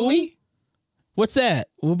 Who? What's that?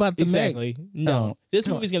 What about the Exactly. No, No. this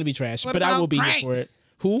Come on. movie's gonna be trash, What but I about will be Crank? here for it.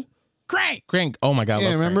 Who? Crank. Crank? Oh my god. Yeah,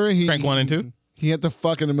 love remember Crank. he Crank 1 and 2. He had to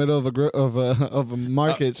fuck in the middle of a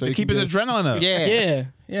market so To he keep could his get adrenaline up. Yeah. Yeah,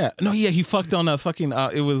 Yeah. No. Yeah. He fucked on a fucking.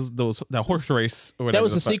 It was that horse race or whatever. that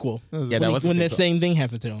was the a fuck. sequel. Yeah, When, that was when the that sequel. same thing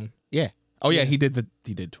happened to him. Yeah. Oh yeah, Yeah. he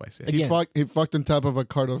did twice. Yeah. Again. He fucked on top of a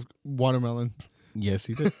cart of watermelon. Yes,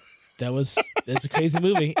 he did. That's a crazy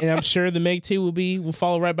movie, and I'm sure the Meg 2 will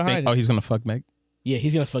follow right behind Oh, it. he's gonna fuck Meg. Yeah,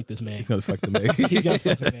 he's gonna fuck this Meg. He's gonna fuck the Meg. He's gonna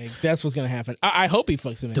fuck the Meg. That's what's gonna happen. I hope he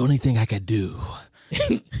fucks the Meg. The only thing I could do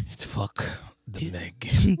is fuck the Meg.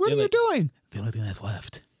 What are They're you like- doing? The only thing that's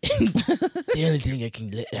left. The only thing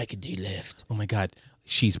I can do left. Oh my god,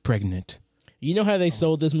 she's pregnant. You know how they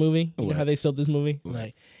sold this movie? You know What? how they sold this movie?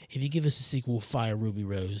 Like, if you give us a sequel, we'll fire Ruby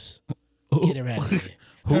Rose. Get her out of here.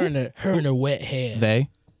 Her and her wet hair.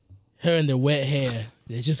 Her and their wet hair.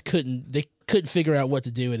 They couldn't figure out what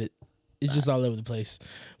to do with it. It's just all over the place.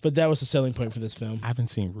 But that was the selling point for this film. I haven't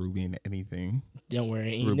seen Ruby in anything. Don't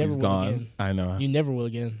worry. You Ruby's never will gone. again. I know. You never will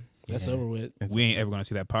again. That's Yeah. over with. We ain't ever gonna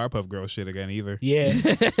see that Powerpuff Girl shit again either. Yeah.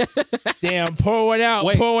 Damn, pour one out.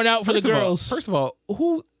 Wait, Pour one out for the First of all- girls. First of all,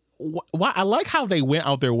 why? I like how they went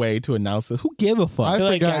out their way to announce this. Who give a fuck? I feel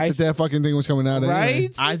like, forgot guys- that fucking thing was coming out. Anyway.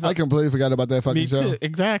 Right? I completely forgot about that fucking Me show. too.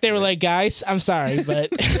 Exactly. They were like, guys, I'm sorry, but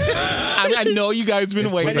I know you guys been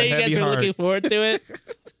It's waiting. but with you a guys heavy are heart. looking forward to it.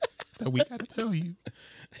 That we gotta tell you.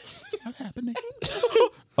 It's not happening.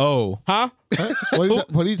 Oh, Huh? Huh?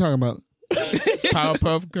 What are you talking about?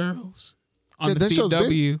 Powerpuff Girls on Yeah, the that show's big.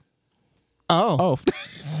 CW. Oh,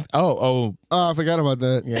 oh, I forgot about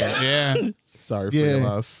that. yeah. Yeah, Sorry for Yeah. your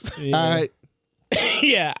loss. Yeah. I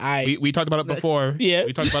Yeah, we talked about it before. Yeah.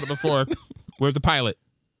 we talked about it before. Where's the pilot?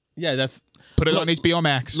 Yeah, that's Put it Look- on HBO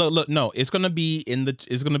Max. look. No, it's gonna be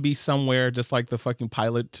it's gonna be somewhere just like the fucking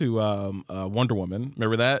pilot to Wonder Woman.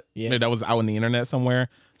 Remember that? Yeah. that was out on the internet somewhere.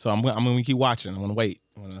 So I'm gonna keep watching. I'm gonna wait.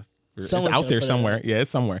 It's Someone's out gonna there put it somewhere. up. Yeah, it's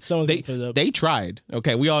somewhere. Someone's they gonna put it up. they tried.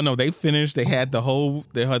 Okay, we all know they finished. They had the whole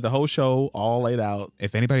show all laid out.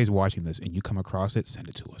 If anybody's watching this and you come across it, send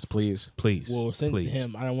it to us, Please. please. Well, send it please. to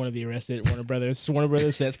him. I don't want to be arrested. Warner Brothers. Warner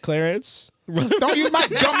Brothers, that's clearance. Don't use my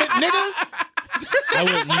government, nigga. I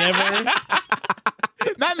would never.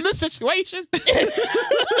 Not in this situation.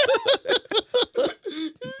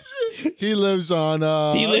 he lives on.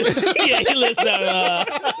 He lives. Yeah, he lives on.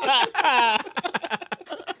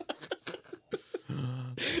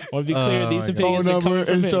 Want to be clear, these phone opinions are number coming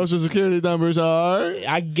from and him. social security numbers are.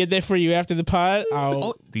 I can get that for you after the pod.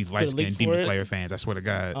 These put a link light-skinned for Demon it. Slayer fans, I swear to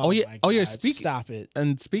God. Oh, yeah. my Oh, yeah. God, Stop it.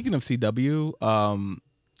 And speaking of CW,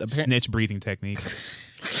 Snitch breathing technique.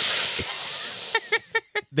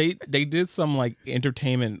 they did some like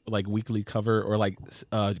entertainment like weekly cover or like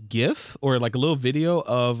GIF or like a little video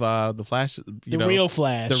of the Flash. The real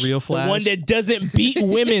Flash. The one that doesn't beat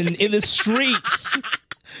women in the streets.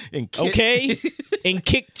 And Okay, and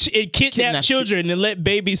kidnap children and let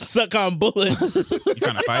babies suck on bullets. You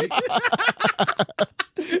trying to fight?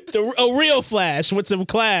 A real Flash with some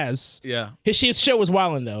class. Yeah. His show was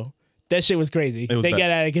wilding though. That shit was crazy. They got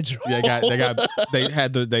out of control.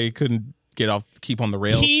 They couldn't keep on the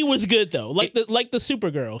rails. He was good though, like the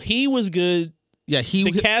Supergirl. He was good. Yeah,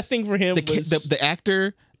 the casting for him was the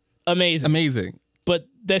actor amazing. But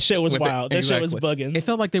that shit was wild. That shit was bugging. It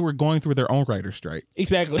felt like they were going through their own writer's strike.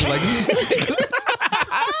 Exactly. Like,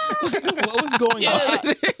 what was going on?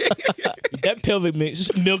 That pelvic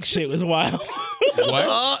milk shit was wild.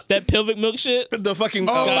 What? That pelvic milk shit? The fucking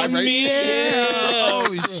vibration. yeah.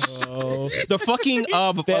 The fucking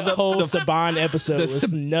that whole Saban episode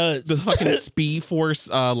was nuts. The fucking Speed Force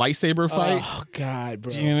lightsaber fight. Oh God,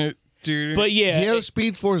 bro. Dude. But yeah, He had a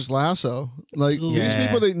Speed Force lasso. Like these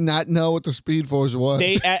people did not know what the Speed Force was.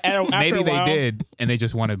 Maybe they did, and they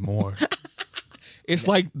just wanted more. It's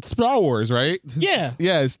like Star Wars, right? Yeah.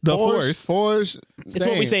 Yeah, it's the Force. It's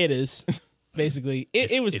what we say it is. Basically,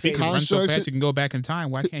 it was. If he can run so fast, you can go back in time.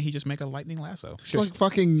 Why can't he just make a lightning lasso? It's like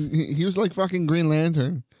fucking. He was like fucking Green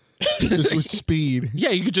Lantern, just with speed. Yeah,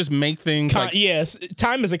 you could just make things. Yes,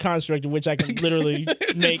 time is a construct in which I can literally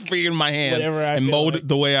make free in my hand whatever I and feel mold like. it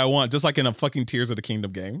the way I want, just like in a fucking Tears of the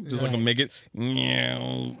Kingdom game. Just like Right. make it.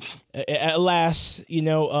 At last,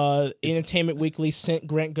 Entertainment Weekly sent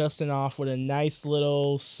Grant Gustin off with a nice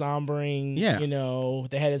little sombering. Yeah.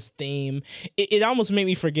 That had his theme. It almost made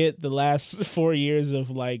me forget the last 4 years of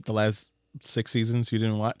like. The last 6 seasons you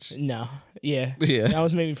didn't watch. No, yeah. Yeah. It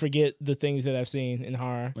almost made me forget the things that I've seen in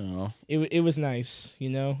horror. No. It was nice,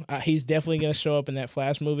 He's definitely gonna show up in that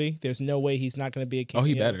Flash movie. There's no way he's not gonna be a cameo. Oh,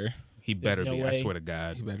 he better. He better no be. way. I swear to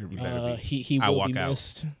God. He better be. He I'll will be walk out.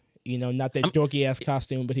 missed. Not that dorky ass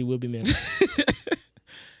costume, but he will be missed.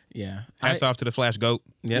 Yeah. Hats off to the Flash goat.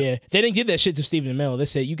 Yep. Yeah, they didn't give that shit to Stephen Amell. They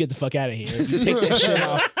said, "You get the fuck out of here. You take that shit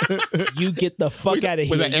off. You get the fuck out of here."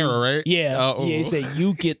 Was that error, right? Yeah, He said,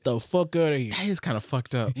 "You get the fuck out of here. That is kind of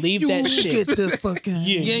fucked up. Leave that shit. Get the fuck out.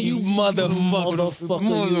 Yeah, you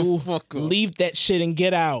motherfucker. Leave that shit and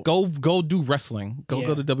get out. Go do wrestling. Go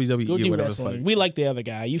to WWE. Go do whatever wrestling. the fuck. We like the other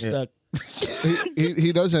guy. You suck.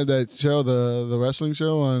 He does have that show, the wrestling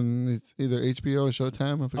show on it's either HBO or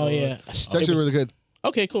Showtime. I forget Oh what. yeah, It's actually really good.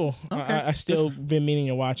 Okay, cool. I still been meaning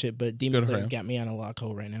to watch it, but Demon Good for Slayer's him. got me on a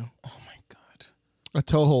lockhold right now. Oh my god. A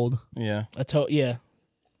toehold. Yeah. Yeah.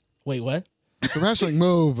 Wait, what? The wrestling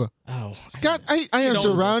move. Oh, God, I am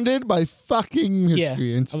surrounded by fucking yeah.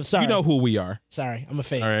 miscreants. I'm sorry. You know who we are. Sorry, I'm a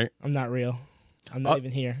fake. All right. I'm not real. I'm not even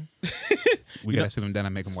here. We gotta sit him down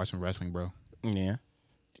and make him watch some wrestling, bro. Yeah.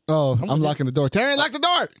 Oh, I'm locking the door. Terry, lock the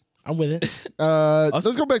door. I'm with it. Let's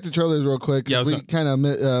go back to trailers real quick. Yeah, We kind of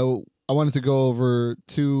I wanted to go over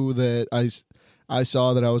two that I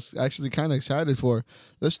saw that I was actually kind of excited for.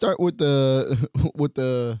 Let's start with the with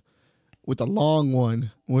the long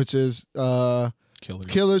one, which is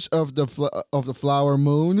Killers of the Flower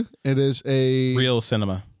Moon. It is a Real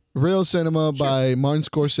cinema. by Martin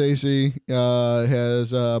Scorsese.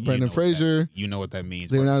 Has Brendan Fraser, You know what that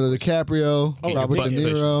means. Leonardo DiCaprio, Oh, Robert yeah, De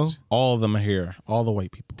but- Niro. All of them are here. All the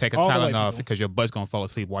white people. Take a All the white Tylenol people. because your butt's gonna fall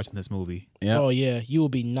asleep watching this movie. Yeah. Oh yeah, you will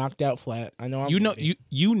be knocked out flat. I know. You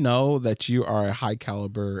know that you are a high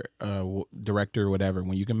caliber director or whatever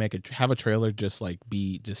when you can have a trailer just like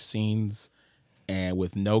be just scenes and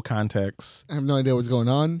with no context. I have no idea what's going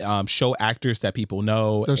on. Show actors that people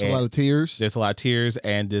know. There's a lot of tears. There's a lot of tears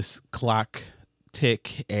and this clock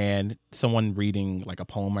tick and someone reading like a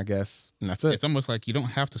poem, I guess, and that's it. It's almost like you don't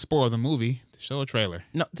have to spoil the movie to show a trailer.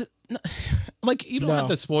 No, like you don't No. have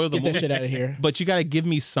to spoil the Get that movie, shit out of here. but you got to give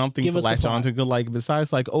me something Give to us the latch plot. on to. Like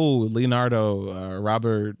besides, like Leonardo,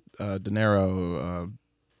 Robert De Niro,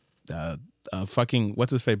 fucking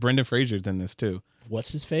what's his face, Brendan Fraser's in this too.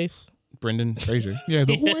 What's his face? Brendan Fraser. Yeah,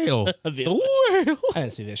 the whale. I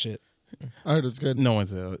didn't see that shit. I heard it's good. No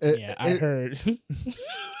one's Yeah, I heard.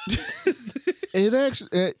 It actually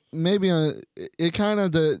it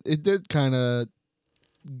did kind of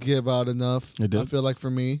give out enough. It did? I feel like for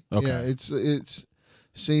me. Okay. Yeah, it's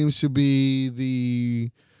seems to be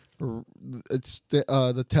the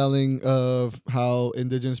telling of how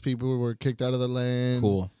indigenous people were kicked out of the land.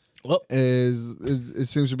 cool. Well, it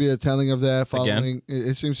seems to be a telling of that. Again?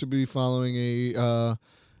 It seems to be following a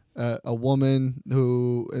woman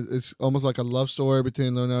who it's almost like a love story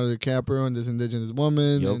between Leonardo DiCaprio and this indigenous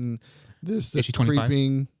woman, and this Is she 25?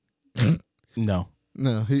 creeping. No.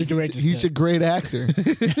 No, he's a great actor.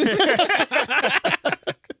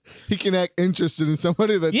 He can act interested in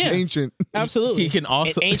somebody that's ancient. Absolutely. He can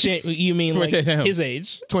also ancient. You mean like his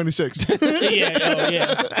age? 26.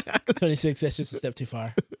 Yeah. 26. That's just a step too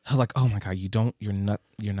far. I was like, oh my god, you're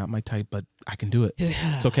not my type, but I can do it.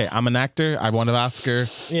 Yeah. It's okay. I'm an actor. I won an Oscar.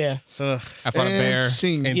 Yeah. I fought a bear.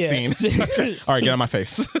 Scene. And scene. All right, get on my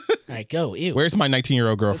face. All right, go. Ew. Where's my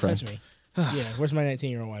 19-year-old Don't girlfriend? touch me. Yeah. Where's my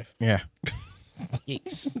 19-year-old wife? Yeah.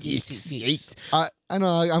 Yeeks. I know.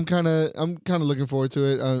 I'm kind of looking forward to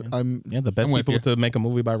it. I'm the best people to make a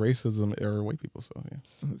movie about racism are white people. So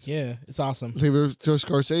yeah, it's awesome. Leave it to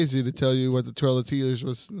Scorsese to tell you what the Trail of Tears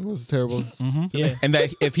was terrible. Mm-hmm. Yeah, and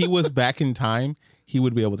that if he was back in time, he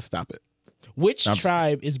would be able to stop it. Which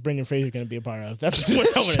tribe is Brendan Fraser going to be a part of? That's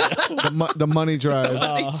what I want to know. The money tribe.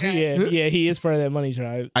 Yeah, he is part of that money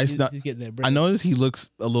tribe. He's getting there. I noticed he looks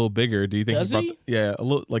a little bigger. Do you think Does he? Yeah, a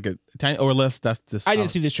little like a tiny or less. That's just. I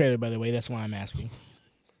didn't see this trailer, by the way. That's why I'm asking.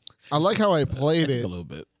 I like how I played it a little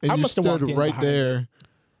bit. And I you must have stood walked in right behind there. it.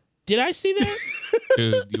 Did I see that?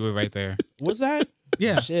 Dude, you were right there. Was that?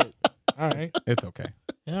 Yeah. Shit. All right. It's okay.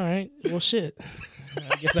 All right. Well, shit.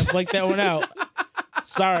 I guess I blanked that one out.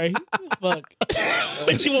 Sorry. Fuck.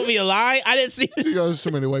 But you want me to lie? I didn't see it. You got so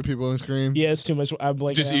many white people on the screen. Yeah, it's too much. I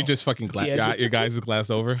blanked it out. You just fucking your guys' glass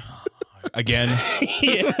over again.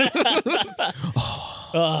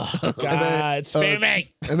 Oh, God. Spare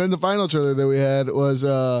me. And then the final trailer that we had was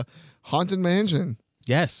Haunted Mansion.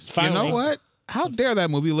 Yes. Finally. You know what? How dare that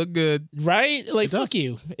movie look good? Right? Like, fuck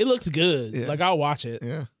you. It looks good. Yeah. Like, I'll watch it.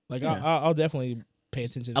 Yeah. Like, I'll definitely pay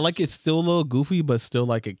attention. I like it's still a little goofy, but still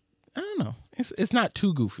like I don't know. It's not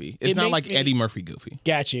too goofy. It's not like Eddie Murphy goofy.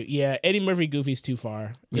 Got you. Yeah, Eddie Murphy goofy's too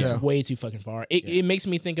far. Yeah. It's way too fucking far. It makes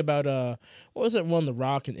me think about what was that one? The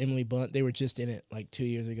Rock and Emily Blunt. They were just in it like 2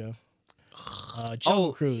 years ago.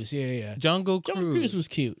 Jungle Cruise. Yeah. Jungle Cruise was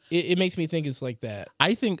cute. It makes me think it's like that.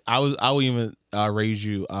 I think I will even raise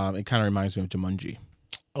you. It kind of reminds me of Jumanji.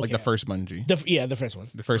 Okay. Like the first Mungie. The first one.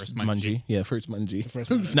 The first Mungie. Yeah, first Mungie. The first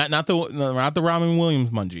one. not the Robin Williams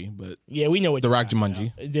Mungie, but yeah, we know what the Rock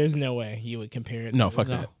Jumanji. There's no way you would compare it. No, fuck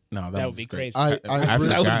that. No, that would be crazy. That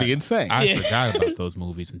would be insane. I forgot about those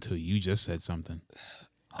movies until you just said something.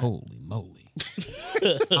 Holy moly!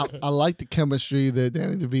 I like the chemistry that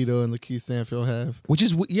Danny DeVito and Lakeith Stanfield have. Which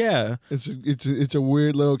is It's a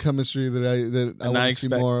weird little chemistry that I want to see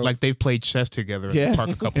more of. Like they've played chess together in the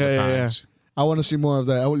park a couple of times. I want to see more of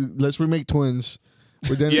that. Let's remake Twins.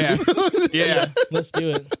 Yeah. Let's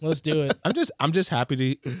do it. I'm just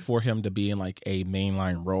happy for him to be in like a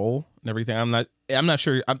mainline role and everything. I'm not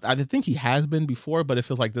sure. I think he has been before, but it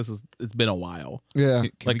feels like it's been a while. Yeah,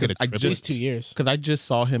 like at least 2 years. Because I just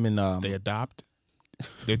saw him in. They adopt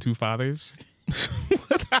their two fathers.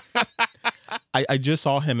 I just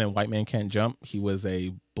saw him in White Man Can't Jump. He was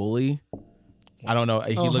a bully. I don't know.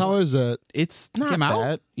 How is that? It's not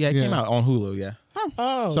bad. Yeah, it came out on Hulu. Yeah.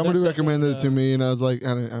 Oh, somebody recommended it to me, and I was like,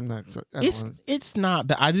 I'm not. It's not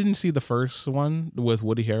bad. I didn't see the first one with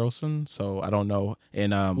Woody Harrelson, so I don't know.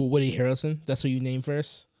 And Woody Harrelson. That's what you named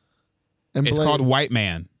first. And it's called White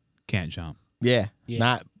Man Can't Jump. Yeah.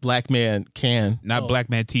 Not Black Man Can. Not Black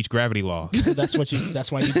Man Teach Gravity Law. That's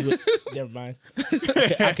why you do it. Never mind.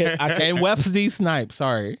 And Wesley Snipes.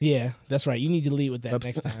 Sorry. Yeah, that's right. You need to lead with that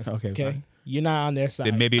next time. Okay. Fine. You're not on their side.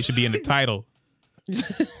 Then maybe it should be in the title.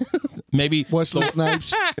 Maybe Wesley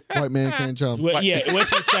Snipes, White Man Can't Jump.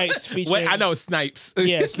 Wesley Snipes featuring. I know Snipes.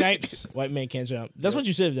 Yeah, Snipes, White Man Can't Jump. That's what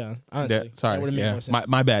you should have done. Honestly, sorry. That would have made more sense.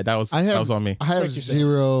 My bad. That was on me. I have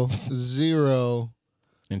zero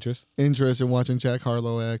interest in watching Jack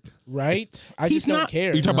Harlow act. Right? I just don't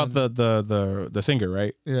care. You talk about the singer,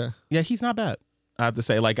 right? Yeah. Yeah, he's not bad. I have to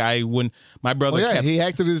say, like my brother. He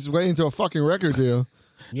acted his way into a fucking record deal.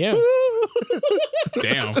 Yeah.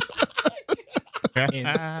 Damn.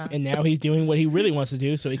 and now he's doing what he really wants to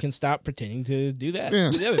do, so he can stop pretending to do that.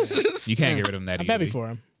 Yeah. You can't get rid of him that I'm easy. happy for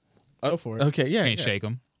him. Go for it. Okay, yeah. Can't shake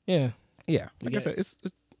him. Yeah. Yeah. Like I said,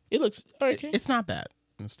 it looks all right. It's not bad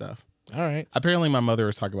and stuff. All right. Apparently, my mother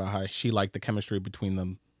was talking about how she liked the chemistry between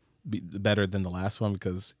them better than the last one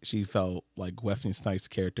because she felt like Wesley Snipes'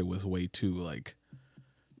 character was way too like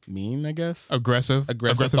mean, I guess. Aggressive the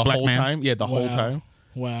black whole man. time. Yeah, the whole time.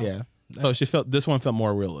 Wow. Yeah. So this one felt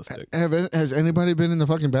more realistic. Has anybody been in the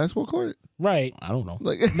fucking basketball court? Right. I don't know.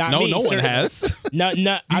 Like, Not no me, one certainly. has. No.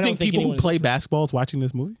 You I don't think people who play basketball is watching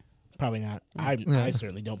this movie? Probably not. I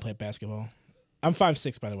certainly don't play basketball. I'm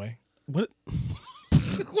 5'6", by the way. What?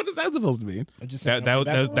 What is that supposed to mean? I'm just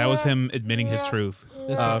That was him admitting his truth.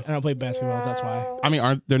 I don't play basketball. That's why. I mean,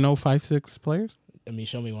 aren't there no 5'6" players? I mean,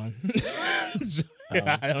 show me one.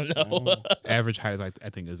 I don't know. Average height is I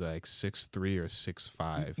think is like 6'3" or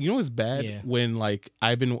 6'5". You know what's bad? Yeah. When like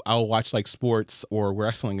I'll watch like sports or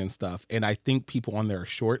wrestling and stuff, and I think people on there are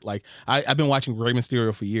short. Like I've been watching Rey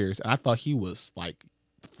Mysterio for years, and I thought he was like,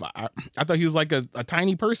 I thought he was like a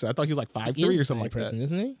tiny person. I thought he was like 5'3" or something like person, that.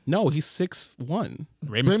 Isn't he? No, he's 6'1".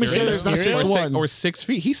 Rey Mysterio is not Mysterio? 6'1". Or 6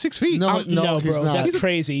 feet. He's 6 feet. No, I'm- no, he's bro, not. that's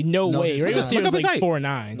crazy. No way. he's Rey not. Mysterio's Look up his like height.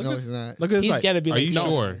 4'9". No, he's not. Look at his He's height. got to be. Are Like, you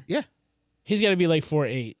sure? Yeah. He's got to be like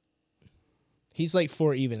 4'8". He's like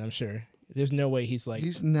 4 even. I'm sure. There's no way he's like.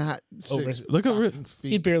 He's not. Over- Look at fucking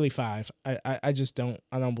He's feet. barely 5. I just don't.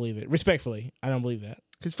 I don't believe it. Respectfully, I don't believe that.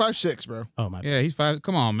 He's 5'6", bro. Oh my. Yeah, he's 5.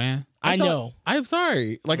 Come on, man. I know. I'm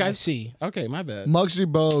sorry. Like I I see. Okay, my bad. Muggsy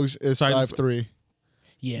Bogues is Sorry, 5'3".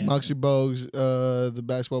 Yeah. Muggsy Bogues, the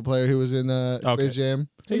basketball player who was in Space Jam.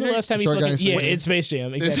 When the last time he Short guy fucking in Space yeah, Jam. it's Space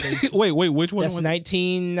Jam. Exactly. Wait, which one That's was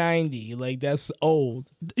 1990. Like that's old.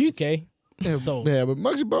 Okay. Yeah, So- yeah, but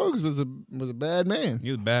Muggsy Bogues was a bad man. He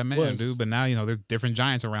was a bad man, Was. dude. But now there's different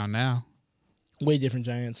giants around now. Way different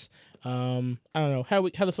giants. I don't know how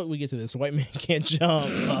the fuck we get to this. White man can't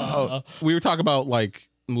jump. We were talking about like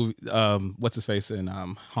movie what's his face in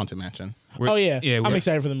Haunted Mansion. Oh yeah, I'm we're-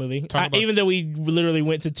 excited for the movie. Talk about- Even though we literally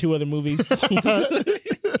went to 2 other movies.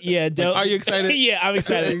 Yeah, Are you excited? Yeah, I'm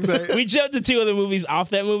excited. We jumped to 2 other movies off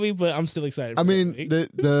that movie, but I'm still excited. I for mean, that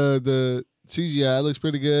movie. the CGI looks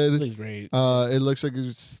pretty It good. looks great. It looks like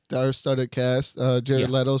a star-studded cast. Jared Yeah.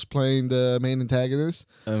 Leto's playing the main antagonist.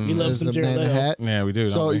 We love as some the Jared man in the Leto. hat. Yeah, we do.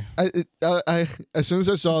 So I as soon as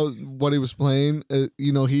I saw what he was playing,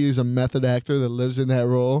 he is a method actor that lives in that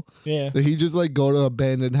role. Yeah, That he just like go to an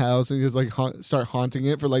abandoned house and just like start haunting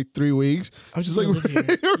it for like 3 weeks. I'm just Just like gonna live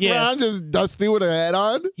here. running Yeah. around just dusty with a hat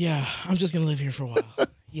on. Yeah, I'm just gonna live here for a while.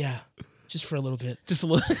 Yeah, just for a little bit. just a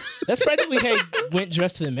little. That's practically how he went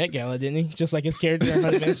dressed to the Met Gala, didn't he? Just like his character in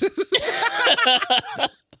Haunted Mansion.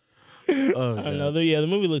 Oh, I don't know. The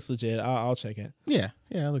movie looks legit. I'll check it. Yeah,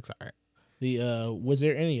 it looks alright. Was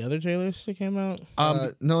there any other trailers that came out?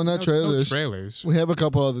 No, not No trailers. trailers. We have a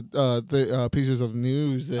couple of pieces of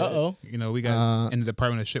news. That, Uh-oh. We got in the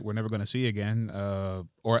department of shit we're never going to see again.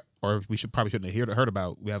 Or we shouldn't have heard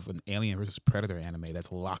about. We have an Alien versus Predator anime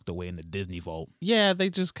that's locked away in the Disney vault. Yeah, they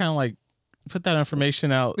just kind of like put that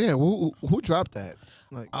information out. Yeah, who dropped that?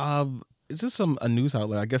 Like, It's just a news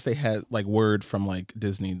outlet. I guess they had like word from like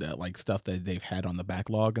Disney that like stuff that they've had on the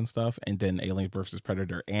backlog and stuff, and then Alien versus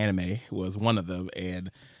Predator anime was one of them, and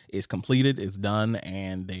it's completed, it's done,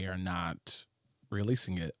 and they are not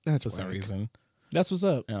releasing it That's for some whack. reason. That's what's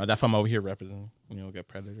up. That's why I'm over here representing. Got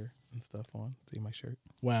Predator and stuff on. See my shirt.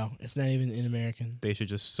 Wow, it's not even in American. They should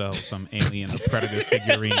just sell some Alien or Predator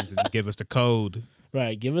figurines and give us the code.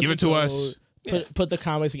 Right, give Give the it to code, us. Put the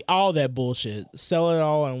comics, all that bullshit. Sell it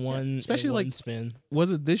all in one, especially in one like spin.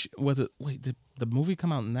 Wait, did the movie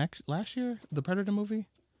come out last year? The Predator movie?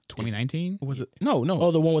 2019? Was it? No.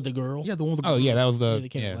 Oh, the one with the girl. Yeah, the one with the Oh yeah, that was Yeah, the they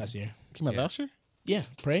came out last year. came out Yeah. last year? Yeah,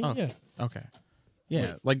 Prey. Oh. Yeah, Okay. Yeah,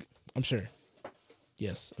 Wait. like I'm sure.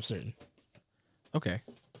 Yes, I'm certain. okay.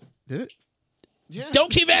 Did it? yeah.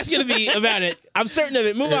 Don't keep asking me about it. I'm certain of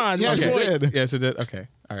it. Move on. Yeah, My she point. did. Yes, it did. Okay.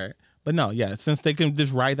 All right. But no, yeah, since they can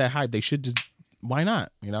just ride that hype, they should just why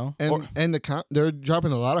not, And Or- they're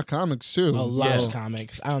dropping a lot of comics too. A lot Yeah. of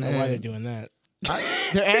comics. I don't know why they're doing that.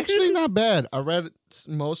 They're actually not bad. I read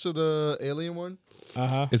most of the Alien one.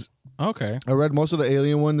 okay. I read most of the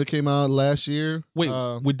Alien one that came out last year. Wait,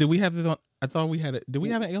 did we have this on I thought we had it. Did we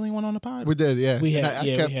have an alien one on the pod? We did, yeah. We had- I yeah,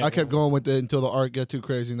 we kept, had I kept one. going with it until the art got too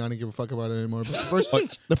crazy, and I didn't give a fuck about it anymore.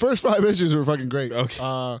 But the first 5 issues were fucking great.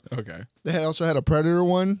 Okay. Okay. They also had a Predator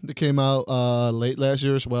one that came out late last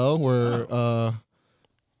year as well, where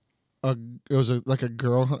it was like a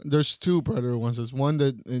girl. There's 2 Predator ones. There's one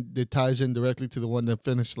that ties in directly to the one that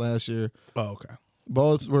finished last year. Oh, okay.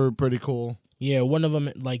 Both were pretty cool. Yeah, one of them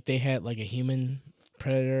like they had like a human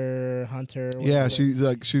predator hunter. or Yeah,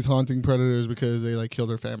 whatever. she's haunting predators because they like killed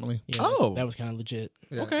her family. Yeah, Oh. that was kind of legit.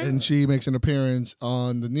 Yeah. Okay. And she makes an appearance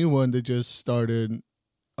on the new one that just started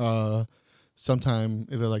sometime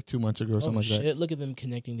either like 2 months ago or something Oh like shit! that. Look at them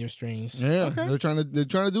connecting their strings. Yeah. Okay. They're trying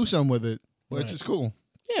to do something with it, which Right. is cool.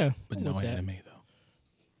 Yeah, But I'm no with that. anime though.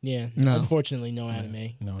 Yeah, No. unfortunately, no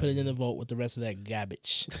anime. no Put it in anime. the vault with the rest of that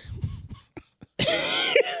garbage.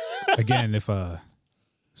 Again, if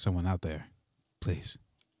someone out there, please,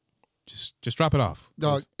 just drop it off.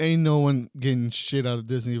 Dog, ain't no one getting shit out of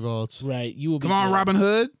Disney vaults. Right? You will be Come on, good. Robin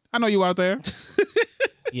Hood. I know you out there.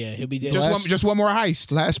 Yeah, he'll be there. Just one more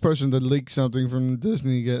heist. Last person to leak something from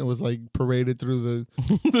Disney was like paraded through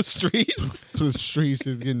the streets. Through the streets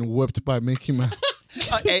is getting whipped by Mickey Mouse.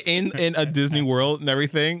 In a Disney World and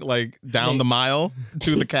everything, like down the mile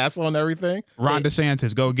to the castle and everything. Ron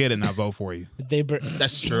DeSantis, go get it and I'll vote for you.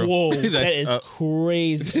 That's true. Whoa, that is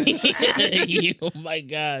crazy. Oh my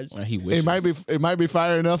gosh. He wishes. It might be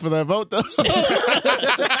fire enough for that vote though.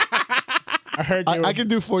 I heard I can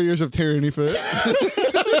do 4 years of tyranny for it.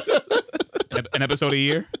 An episode a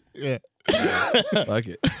year? Yeah. Like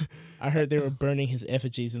it. I heard they were burning his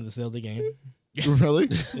effigies in the Zelda game. Really?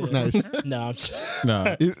 Yeah. Nice. No,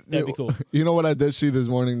 that'd be cool. You know what I did see this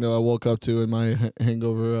morning though? I woke up to in my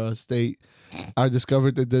hangover state. I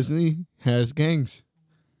discovered that Disney has gangs.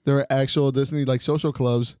 There are actual Disney like social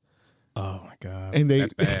clubs. Oh my god! And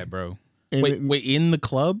that's bad, bro. Wait, in the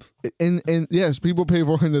club? And yes, people pay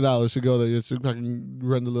 $400 to go there just to fucking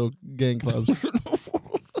run the little gang clubs.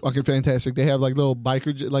 Fucking fantastic. They have like little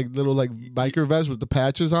biker vests with the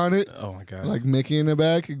patches on it. Oh my god! Like Mickey in the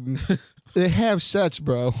back. They have sets,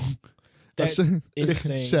 bro. That's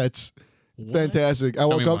insane. Sets. What? Fantastic. I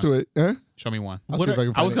woke up to it. Huh? Show me one. I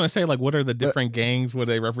was gonna say, like, what are the different gangs? What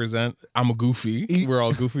they represent? I'm a Goofy. We're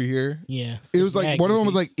all Goofy here. Yeah. It was like one of them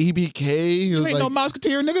was like EBK. You ain't no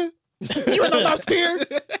Mouseketeer, nigga. You ain't no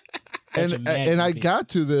Mouseketeer. And I got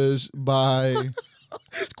to this by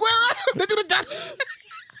Square up. They do the duck.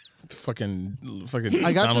 Fucking.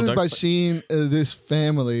 I got Donald to this Duck. by seeing this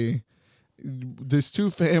family. There's two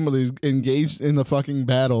families engaged in the fucking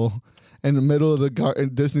battle in the middle of the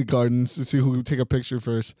Disney gardens to see who would take a picture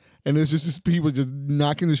first. And there's just people just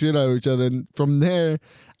knocking the shit out of each other. And from there,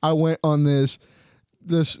 I went on this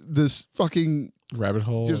fucking rabbit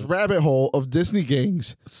hole of Disney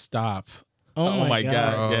gangs. Stop. Oh my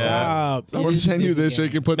god. Yeah. I'm going to send you this so you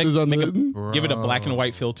can put this on give it a black and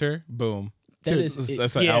white filter. Boom.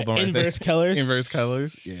 That's an album right inverse there. colors. Inverse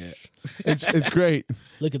colors. Yeah. It's great.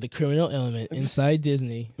 Look at the criminal element inside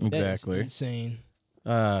Disney. Exactly. That is insane.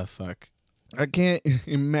 Fuck. I can't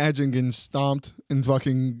imagine getting stomped and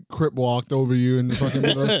fucking crip walked over you in the fucking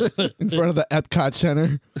in front of the Epcot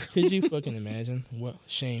Center. Could you fucking imagine? What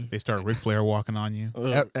shame. They start Ric Flair walking on you.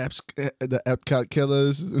 The Epcot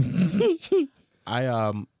killers.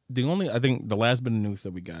 I think the last bit of news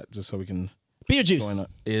that we got, just so we can Beetle Juice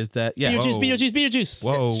is that Beetle Juice.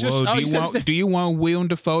 Whoa. Do you want William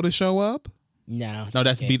Dafoe to show up? No.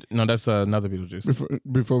 That's another Beetle Juice.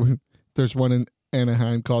 There's one in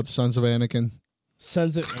Anaheim called Sons of Anakin.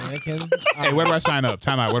 Sons of Anakin. Hey, where do I sign up?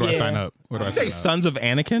 Time out. Where do I sign up? Sons of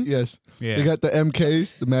Anakin? Yes. Yeah. They got the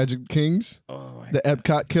MKs, the Magic Kings, the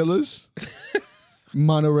Epcot Killers,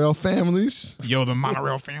 Monorail Families. Yo, the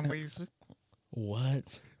Monorail Families.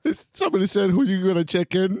 What? Somebody said, who you going to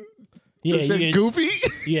check in? Yeah, they said Goofy?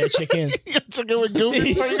 Yeah, check in. You got to check in with Goofy?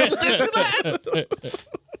 You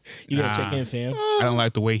got to check in, fam. I don't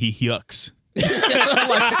like the way he yucks.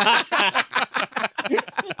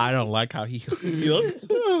 I don't like how he look.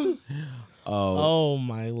 Oh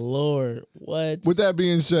my lord! What? With that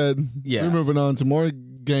being said, yeah, we're moving on to more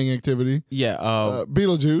gang activity. Yeah,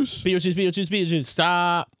 Beetle Juice.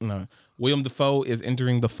 Stop. No, William Dafoe is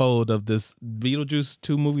entering the fold of this Beetlejuice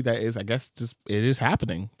 2 movie that is, I guess, it is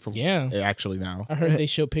happening. Actually now. I heard they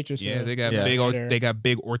show pictures. Yeah, they got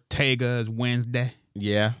big Ortega's Wednesday.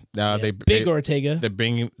 Yeah, Ortega. They're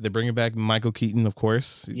bringing back Michael Keaton, of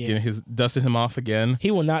course. Yeah, dusting him off again.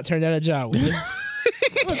 He will not turn down a job. Will he?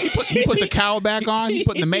 He put the cowl back on. He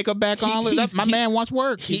put the makeup back on. My man wants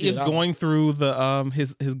work. He is going through the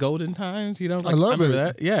his golden times. You know, I love it.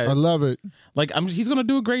 That. Yeah, I love it. Like he's gonna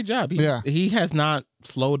do a great job. He has not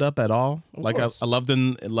slowed up at all. I loved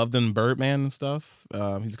in Birdman and stuff.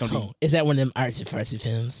 He's gonna be. Is that one of them artsy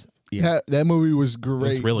films? Yeah, that movie was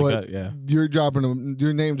great. It's really good. Yeah, your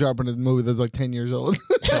name dropping a movie that's like 10 years old.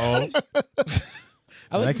 I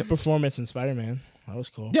like the performance in Spider-Man. That was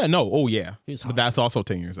cool. Yeah, no. Oh, yeah. But that's also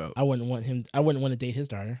 10 years old. I wouldn't want to date his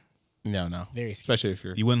daughter. No. Very Especially if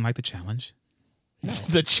you wouldn't like the challenge. No.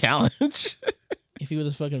 The challenge? If he was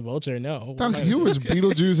a fucking vulture, no. He was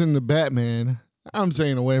Beetlejuice and the Batman. I'm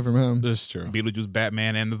staying away from him. That's true. Beetlejuice,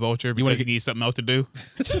 Batman, and the Vulture. You want to need something else to do?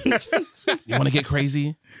 You want to get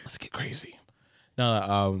crazy? Let's get crazy.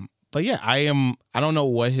 No. But yeah, I don't know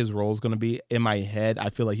what his role is going to be. In my head, I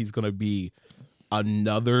feel like he's going to be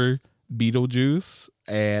another Beetlejuice,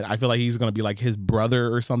 and I feel like he's gonna be like his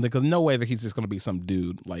brother or something. Because no way that he's just gonna be some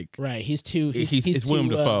dude. Like, right? He's too. He's William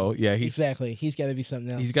Dafoe. Yeah, exactly. He's got to be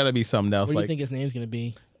something else. He's got to be something else. What do you think his name's gonna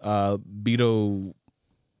be? Beetle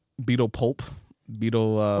Pulp.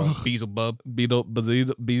 Beetlebub.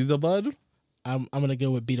 Beetlebud. I'm gonna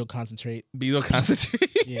go with Beetle Concentrate. Beetle Concentrate.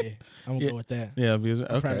 Yeah, I'm gonna go with that. Yeah, Beetle.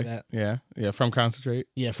 I'm proud of Okay. that. Yeah, from Concentrate.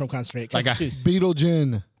 Yeah, from Concentrate. Like Juice. Beetle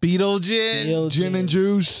Gin. Beetle Gin. Beetle Gin and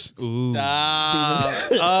juice. Ooh.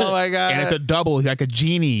 Oh my god. And it's a double, like a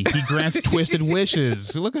genie. He grants twisted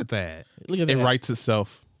wishes. Look at that. Look at It that. writes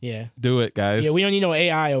itself. Yeah. Do it, guys. Yeah, we don't need no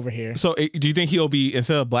AI over here. So, do you think he'll be,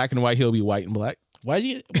 instead of black and white, he'll be white and black? Why is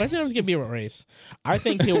it always gonna be a race? I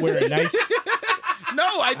think he'll wear a nice.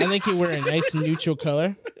 No, I think he'll wear a nice neutral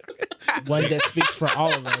color, one that speaks for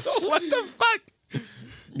all of us. What the fuck?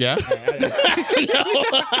 Yeah.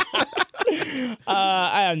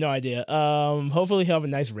 I have no idea. Hopefully he'll have a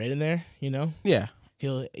nice red in there. You know, Yeah.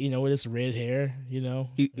 he'll with his red hair. You know,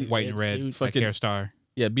 White and red. suit. Like hair star.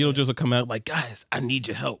 Yeah, Beetlejuice will come out like, guys, I need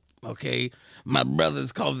your help, okay? My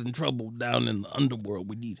brother's causing trouble down in the underworld.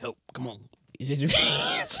 We need help. Come on. Is it your-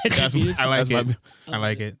 I like it. I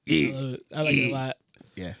like it. I like it a lot.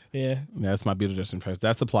 Yeah. Yeah. That's my Beetlejuice impression.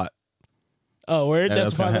 That's the plot. Oh, word. Yeah, That's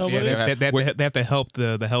that's part of the gonna whole happen. movie? Yeah, they have to help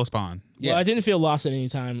the Hellspawn. Yeah. Well, I didn't feel lost at any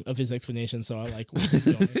time of his explanation, so I like. Where he's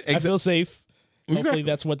going. I feel safe. Hopefully, Exactly.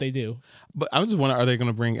 that's what they do. But I was just wondering, are they going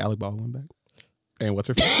to bring Alec Baldwin back? And what's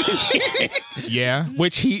her face? Yeah.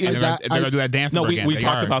 Which he is. They're going to do that dance No, number we again. They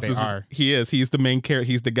talked are. about They this. are. He is. He's the main character.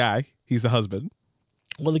 He's the guy. He's the husband.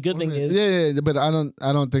 Well, the good thing is, Yeah, but I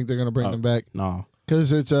don't think they're gonna bring them back No.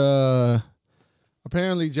 because it's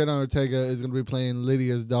apparently Jenna Ortega is gonna be playing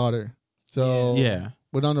Lydia's daughter. So Yeah.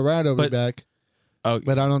 Winona Ryder will be But- back, Oh.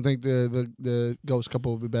 but I don't think the ghost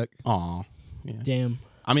couple will be back. Aw. Yeah. damn.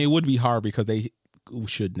 I mean, it would be hard because they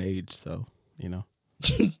shouldn't age. So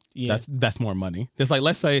Yeah. that's more money. It's like,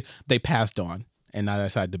 let's say they passed on and I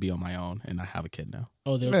decided to be on my own and I have a kid now.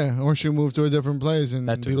 Oh, they'll Yeah, or she moved to a different place and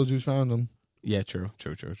That too. Beetlejuice found them. Yeah. True.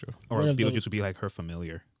 Or One of Beetlejuice those- would be like her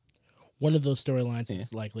familiar. one of those storylines Yeah.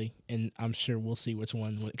 is likely, and I'm sure we'll see which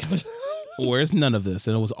one when it comes. Where's none of this?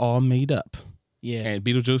 And it was all made up. Yeah, And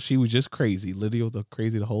Beetlejuice, she was just crazy. Lydia was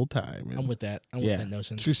crazy the whole time. And I'm with that. I'm Yeah. with that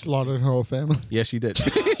notion. She slaughtered her whole family. yeah, she did.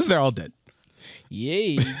 They're all dead.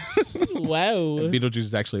 Yay! Wow. And Beetlejuice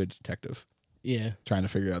is actually a detective Yeah, trying to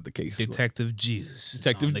figure out the case. Detective Juice.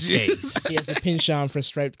 Detective on the Juice. case. he has a pinch-on for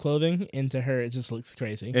striped clothing, and to her, it just looks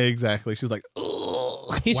crazy. Exactly. She's like,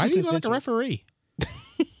 oh. He's Why just do you look like a eccentric. referee?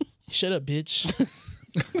 Shut up, bitch.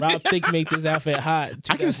 Rob Thicke made this outfit hot.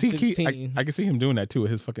 I can see 2016. I can see him doing that too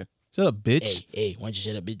with his fucking shut up, bitch. Hey, why don't you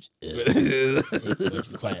shut up, bitch? Why don't you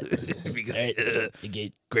be quiet? All right, you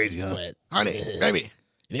get crazy, huh? Quiet. Honey, baby,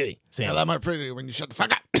 Baby, I Sam. love my pretty when you shut the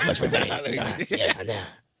fuck up. Yeah,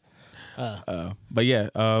 nah. But yeah,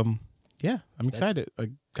 I'm excited.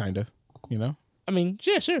 Like, kind of, I mean,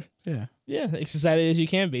 yeah, sure. Yeah. Yeah, as excited as you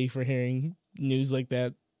can be for hearing news like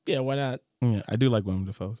that. Yeah, why not? Yeah, I do like William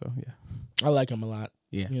Dafoe, so yeah. I like him a lot.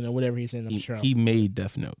 Yeah. Whatever he's in, I'm sure. He made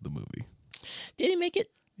Death Note the movie. Did he make it?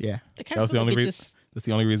 Yeah. I That kinda was the feel only like it reason. That's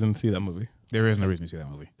the only reason to see that movie. There is no reason to see that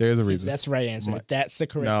movie. There is a reason. That's the right answer. That's the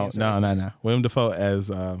correct answer. No. William Dafoe as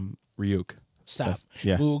Ryuk. Stop.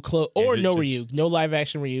 Yeah. We will close. Or Yeah, no just- Ryuk. No live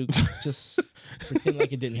action Ryuk. Just pretend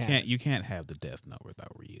like it didn't happen. You can't have the Death Note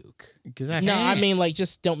without Ryuk. No, I mean, like,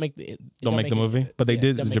 just don't make the. Don't make the it- movie. But they yeah,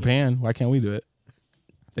 did don't in make it. Japan. Why can't we do it?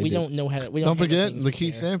 They We did. don't know how to. We Don't handle forget, things Lakeith with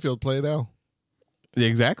care. Stanfield played Al.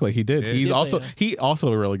 Exactly, he did. Yeah. He's Did also play that. he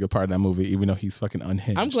also a really good part of that movie, even though he's fucking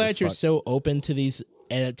unhinged. I'm glad as you're fuck. so open to these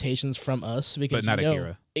adaptations from us because But not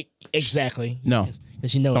Akira. Exactly. No.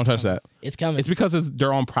 Because you know Don't it's touch coming. that. It's coming. It's because it's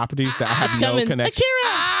their own properties that I have It's no coming. connection.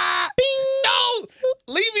 Akira. Bing.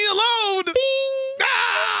 No, leave me alone.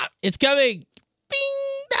 Bing. It's coming. Bing.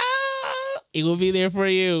 Ah. It will be there for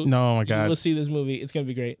you. No, oh my You god. will see this movie. It's gonna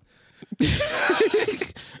be great.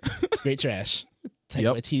 Great trash. Taika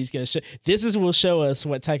Yep. Waititi's gonna show. This will show us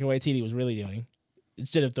what Taika Waititi was really doing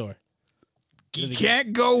instead of Thor. You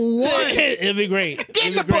can't go one. It'll be great. Get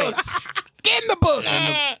in the book. Get in the book.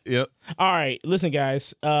 Yep. All right, listen,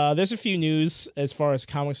 guys. There's a few news as far as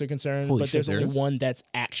comics are concerned, Holy but shit, there's only there is? one that's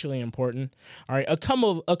actually important. All right, a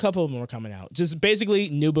couple of them are coming out. Just basically,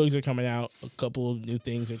 new books are coming out. A couple of new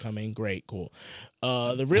things are coming. Great, cool.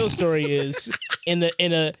 The real story is in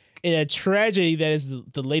a tragedy that is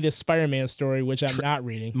the latest Spider-Man story, which I'm not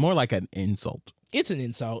reading. More like an insult. It's an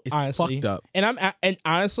insult, It's honestly. fucked up. And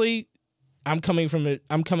honestly, I'm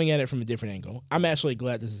coming at it from a different angle. I'm actually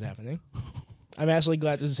glad this is happening.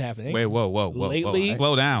 Wait, whoa. Lately-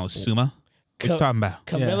 Slow down, Suma. What you talking about?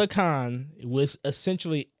 Kamala Khan was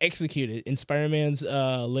essentially executed in Spider-Man's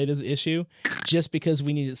latest issue just because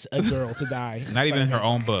we needed a girl to die. Not even in her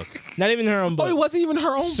own book. Not even her own book. Oh, it wasn't even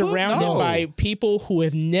her own Surrounded book? No. by people who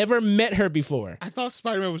have never met her before. I thought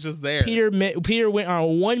Spider-Man was just there. Peter went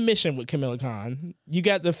on one mission with Kamala Khan. You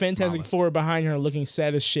got the Fantastic Four behind her looking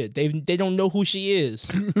sad as shit. They don't know who she is.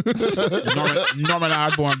 Norman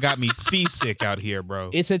Osborn got me seasick out here, bro.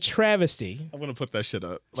 It's a travesty. I'm gonna put that shit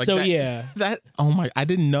up. Oh my! I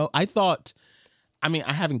didn't know. I thought. I mean,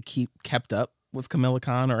 I haven't kept up with Kamala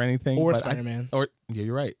Khan or anything, Or but Spider-Man. Yeah,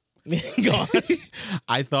 you're right. Go on.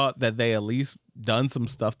 I thought that they at least done some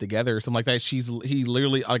stuff together or something like that. He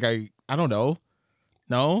literally like I don't know.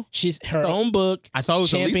 No, she's her own book. I thought it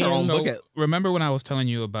was at least her own book. Remember when I was telling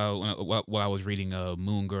you about while I was reading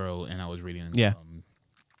Moon Girl and I was reading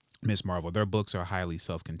Miss Marvel? Their books are highly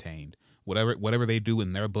self-contained. Whatever they do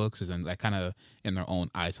in their books is in that kind of in their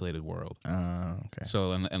own isolated world. Okay.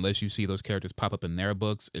 So unless you see those characters pop up in their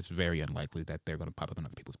books, it's very unlikely that they're going to pop up in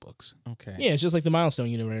other people's books. Okay. Yeah, it's just like the Milestone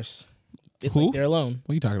universe. It's like they're alone.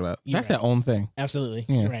 What are you talking about? You're That's their own thing. Absolutely.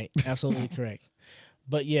 Yeah. You're right. Absolutely correct.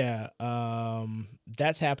 But yeah,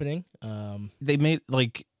 that's happening. They made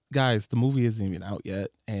guys, the movie isn't even out yet,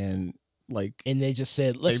 and they just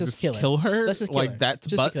said, let's just kill her. Let's just kill her. That's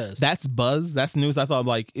because. That's buzz. That's news. I thought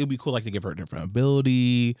it'd be cool to give her a different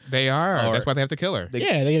ability. They are. That's why they have to kill her. They're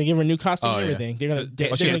gonna give her a new costume and everything. They're gonna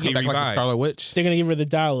come back like a Scarlet Witch. They're gonna give her the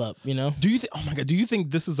dial up. You know? Do you think? Oh my god! Do you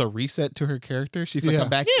think this is a reset to her character? She's gonna come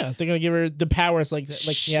back. Yeah, they're gonna give her the powers like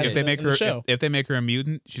she has. If they make her if they make her a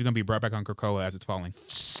mutant, she's gonna be brought back on Krakoa as it's falling.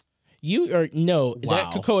 That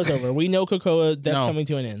Krakoa's over. We know Krakoa. That's coming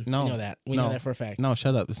to an end. No, we know that. We know that for a fact. No,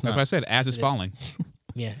 shut up. It's not. That's what I said. As it's falling.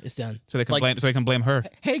 Yeah, it's done. So they can blame her.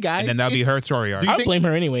 Hey guys, and then that'll be her story arc. I'll blame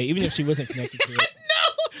her anyway, even if she wasn't connected to it.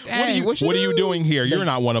 No. What are you doing here? You're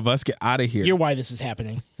not one of us. Get out of here. You're why this is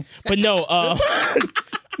happening. But no,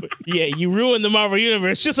 yeah, you ruined the Marvel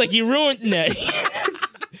universe just like you ruined that.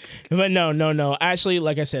 But no. Actually,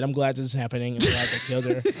 like I said, I'm glad this is happening. I'm glad they killed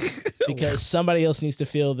her because somebody else needs to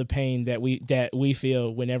feel the pain that we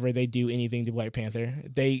feel whenever they do anything to Black Panther.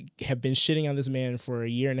 They have been shitting on this man for a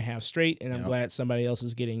year and a half straight, and I'm glad somebody else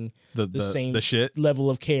is getting the same level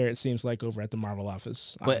of care. It seems like over at the Marvel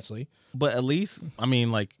office, honestly. But at least, I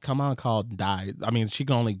mean, Kamala Khan died. I mean, she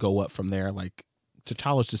can only go up from there.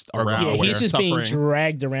 T'Challa's just around. Yeah, he's just being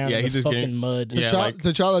dragged around in the fucking mud.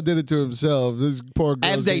 T'Challa did it to himself. This poor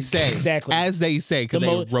girl. As they say. Exactly. As they say, because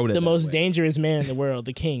they wrote it. The most dangerous man in the world,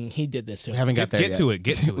 the king, he did this to him. We haven't got there yet. Get to it.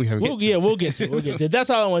 We'll get to it.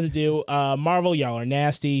 That's all I wanted to do. Marvel, y'all are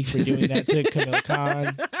nasty for doing that to Kamala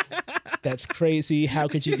Khan. That's crazy. How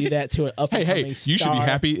could you do that to an up-and-coming star? You should be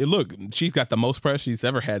happy. Look, she's got the most press she's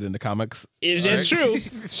ever had in the comics. Is that true?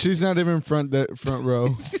 She's not even front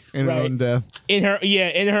row in her own death. In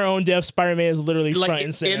her own death, Spider-Man is literally front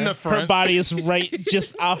and center. In the front. Her body is right,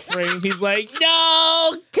 just off frame. He's like,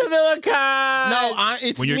 no, Kamala Khan. No,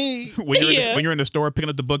 it's me. When you're in the store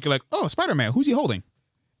picking up the book, you're like, oh, Spider-Man. Who's he holding?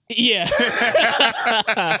 Yeah.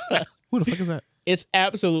 Who the fuck is that? It's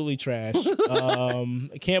absolutely trash.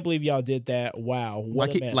 I can't believe y'all did that. Wow, what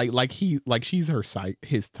a mess. She's his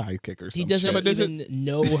sidekick or something. He doesn't even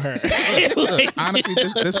know her. Honestly,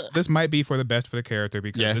 this might be for the best for the character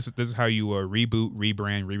because this is how you reboot,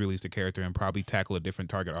 rebrand, re-release the character and probably tackle a different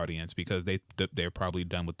target audience because they're probably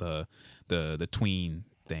done with the tween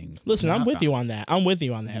thing. Listen, I'm with you on that.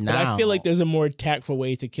 But I feel like there's a more tactful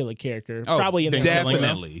way to kill a character. Probably in their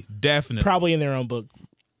definitely. Probably in their own book.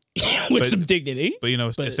 With some dignity. But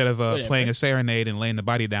instead of playing a serenade and laying the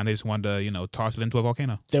body down, they just wanted to, toss it into a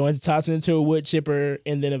volcano. They wanted to toss it into a wood chipper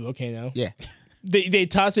and then a volcano. Yeah. They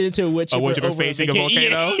toss it into a wood chipper. A wood chipper facing a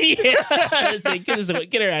volcano? Yeah.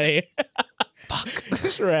 Get her out of here. Fuck.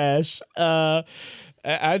 Trash.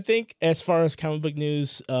 I think as far as comic book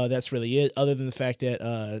news, that's really it. Other than the fact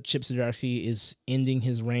that Chip Zdarsky is ending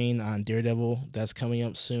his reign on Daredevil, that's coming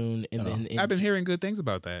up soon. And then I've been hearing good things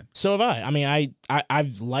about that. So have I. I mean,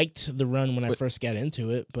 I've liked the run when I first got into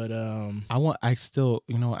it, but I still,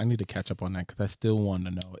 I need to catch up on that because I still want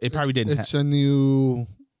to know. It probably didn't. It's a new.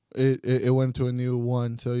 It went to a new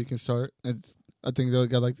one, so you can start. I think they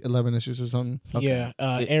got 11 issues or something. Okay. Yeah,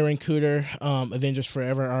 Aaron Cooter, Avengers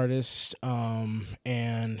Forever artist, and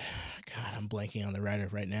God, I'm blanking on the writer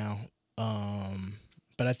right now.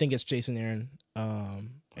 But I think it's Jason Aaron,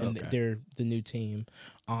 and they're the new team.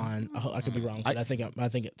 I could be wrong, but I think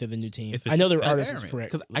they're the new team. I know their artist is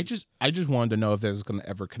correct. Because I just wanted to know if there's going to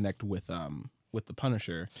ever connect with with the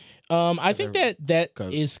Punisher. I think that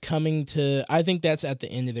 'cause- is coming to. I think that's at the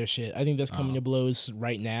end of their shit. I think that's coming to blows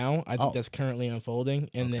right now. I think that's currently unfolding,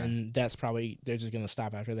 and then that's probably they're just gonna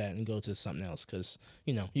stop after that and go to something else because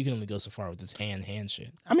you can only go so far with this hand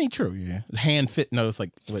shit. I mean, true, yeah. Hand fit, no, it's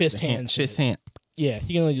like Fist hand shit. Fist hand. Yeah,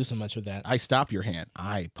 you can only do so much with that. I stop your hand.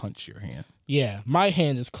 I punch your hand. Yeah, my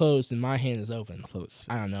hand is closed and my hand is open. Close.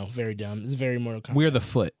 I don't know. Very dumb. It's very Mortal Kombat. We're the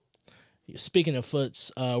foot. Speaking of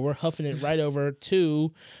foots, we're huffing it right over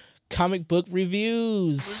to comic book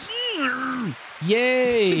reviews.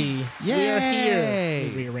 Yay! We are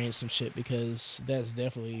here. We rearranged some shit because that's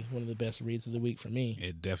definitely one of the best reads of the week for me.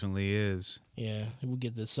 It definitely is. Yeah, we'll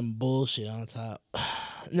get to some bullshit on top.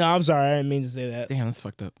 No, I'm sorry. I didn't mean to say that. Damn, that's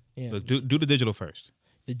fucked up. Yeah. Look, do the digital first.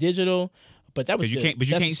 The digital, but that was you can't. But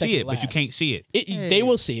you can't see it. But you can't see it. They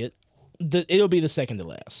will see it. It'll be the second to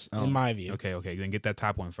last, in my view. Okay. Then get that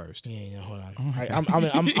top one first. Yeah, hold on.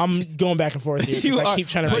 I'm going back and forth here. I keep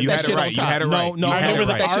trying to put that shit on top. You had it right. No, I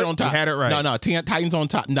remember the art on top. You had it right. No, Titans on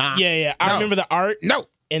top. Nah. Yeah. I remember the art. No.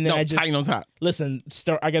 And then I just Titan on top. Listen,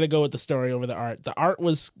 I got to go with the story over the art. The art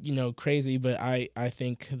was, crazy, but I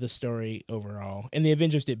think the story overall and the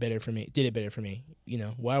Avengers did it better for me.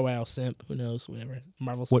 Wow, simp, who knows, whatever.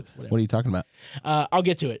 Marvel simp, whatever. What are you talking about? I'll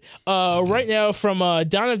get to it. Right now from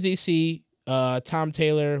Dawn of DC, Tom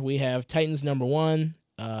Taylor, we have Titans #1.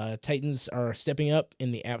 Titans are stepping up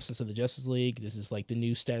in the absence of the Justice League. This is like the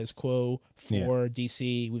new status quo for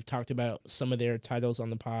DC. We've talked about some of their titles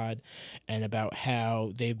on the pod and about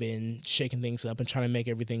how they've been shaking things up and trying to make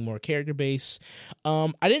everything more character based.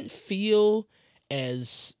 I didn't feel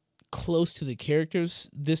as close to the characters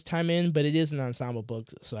this time in, but it is an ensemble book,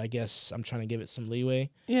 so I guess I'm trying to give it some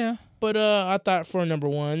leeway. Yeah. But I thought for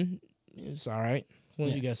 #1, it's all right.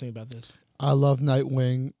 What do you guys think about this? I love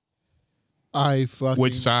Nightwing.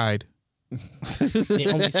 Which side? The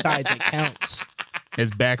only side that counts.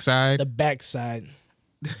 His backside. The backside.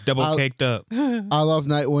 Double caked up. I love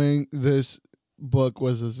Nightwing. This book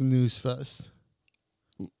was a snooze fest.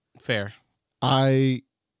 Fair. Here's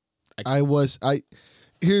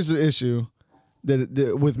the issue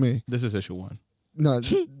that with me. This is issue 1. No.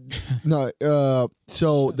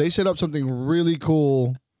 So they set up something really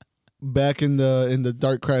cool back in the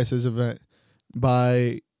Dark Crisis event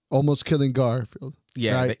by almost killing Garfield.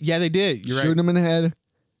 Yeah, right? they did. You're Shooting right. him in the head,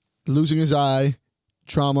 losing his eye,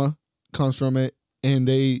 trauma comes from it, and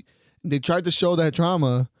they tried to show that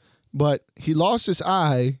trauma, but he lost his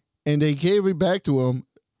eye, and they gave it back to him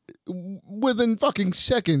within fucking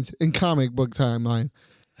seconds in comic book timeline.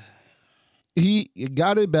 He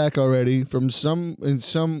got it back already from some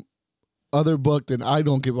other book that I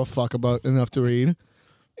don't give a fuck about enough to read.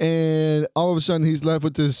 And all of a sudden, he's left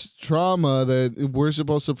with this trauma that we're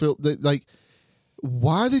supposed to feel. Like,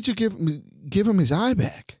 why did you give him his eye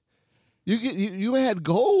back? You had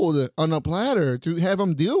gold on a platter to have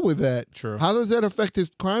him deal with that. True. How does that affect his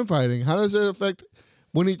crime fighting? How does that affect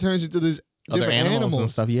when he turns into this Other different animals and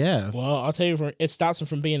stuff? Yeah. Well, I'll tell you, it stops him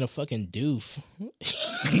from being a fucking doof.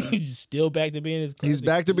 He's still back to being his. He's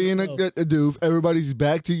back to being a doof. Everybody's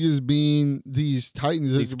back to just being these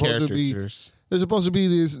Titans. These characters. There's supposed to be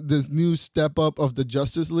this new step up of the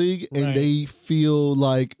Justice League, and Right. they feel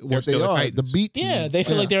like what they still the are, Titans. the beat team. Yeah, they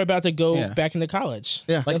feel like they're about to go back into college.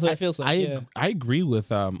 Yeah. That's what it feels like. I agree with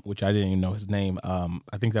which I didn't even know his name.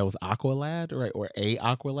 I think that was Aqualad, right? Or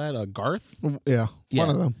Aqualad, Garth. Yeah, one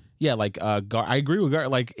of them. Yeah, like I agree with Garth.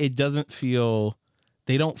 Like it doesn't feel.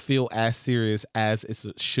 They don't feel as serious as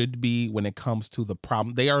it should be when it comes to the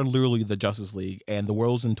problem. They are literally the Justice League, and the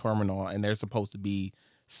world's in turmoil, and they're supposed to be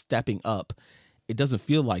stepping up. It doesn't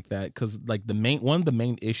feel like that because like one of the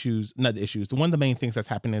main things that's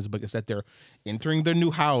happening is because that they're entering their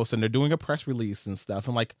new house and they're doing a press release and stuff.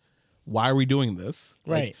 And like, why are we doing this?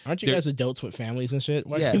 Right. Like, Aren't you guys adults with families and shit?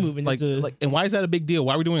 Why are you moving into... and why is that a big deal?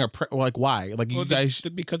 Why are we doing why? Like you guys...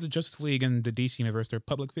 Because the Justice League and the DC universe, they're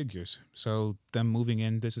public figures. So them moving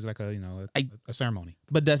in, this is like a ceremony.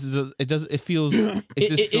 But it feels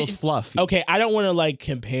fluffy. Okay, I don't want to like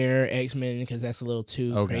compare X-Men because that's a little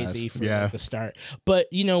too crazy for like, the start. But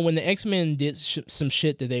when the X-Men did some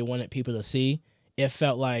shit that they wanted people to see, it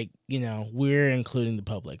felt like we're including the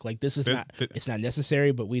public. Like this is it's not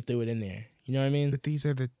necessary, but we threw it in there. You know what I mean? But these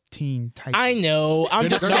are the teen Titans. I know. I'm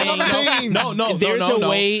just saying. No. There's a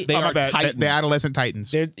way. They are Titans. They're adolescent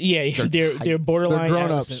Titans. They're borderline. They're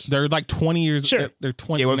grown-ups. They're like 20 years. Sure. They're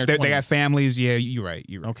 20. Yeah, well, in their they 20s. got families. Yeah, you're right.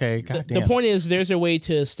 Okay. The point is, there's a way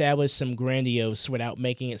to establish some grandiose without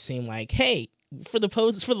making it seem like, hey, for the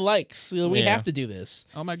poses, for the likes, we have to do this.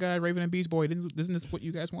 Oh my God, Raven and Beast Boy! Isn't this what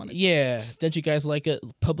you guys wanted? Yeah. Don't you guys like a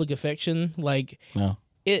public affection? Like, No.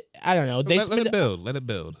 I don't know. Let it build. Let it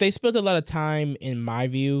build. They spent a lot of time, in my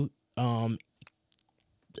view,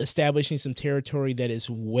 establishing some territory that is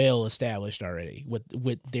well established already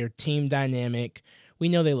with their team dynamic. We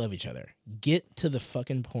know they love each other. Get to the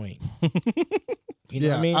fucking point. You know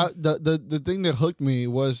what I mean? The thing that hooked me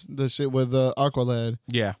was the shit with Aqualad.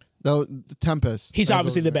 Yeah. The Tempest. He's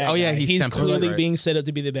obviously the bad guy. Oh yeah, he's Tempest, clearly right. being set up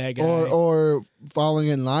to be the bad guy. Or falling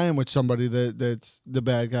in line with somebody that's the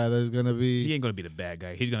bad guy that's gonna be. He ain't gonna be the bad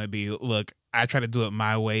guy. He's gonna be, look, I try to do it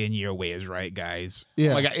my way, and your way is right, guys.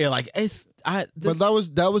 Yeah. But that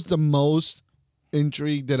was the most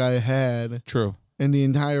intrigue that I had. True. In the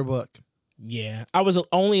entire book. Yeah, I was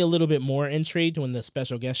only a little bit more intrigued when the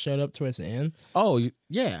special guest showed up towards the end. Oh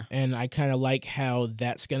yeah, and I kind of like how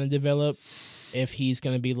that's gonna develop. If he's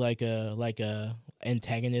gonna be like a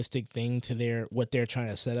antagonistic thing to what they're trying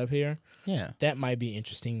to set up here, yeah, that might be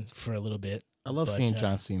interesting for a little bit. I love seeing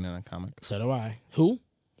John Cena in a comic. So do I. Who?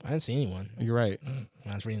 I didn't see anyone. You're right.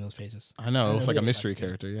 I was reading those pages. I know. It was like a mystery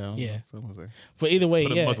character. Yeah. Yeah. But either way,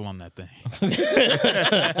 Put a muzzle on that thing.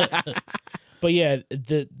 But yeah,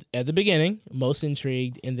 at the beginning, most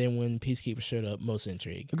intrigued, and then when Peacekeeper showed up, most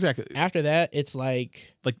intrigued. Exactly. After that, it's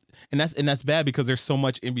like and that's bad because there's so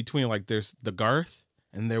much in between. Like there's the Garth,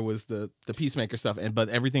 and there was the Peacemaker stuff, but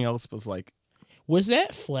everything else was like. Was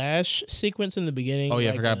that Flash sequence in the beginning? Oh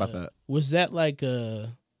yeah, I forgot about that. Was that like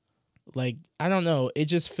I don't know. It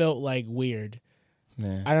just felt like weird.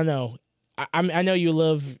 Yeah. I don't know. I know you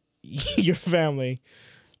love your family.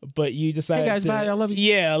 But you decided, hey guys, bye. I love you.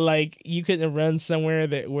 Yeah, like you couldn't run somewhere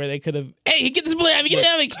where they could have. Hey, get this bullet out of me! Get it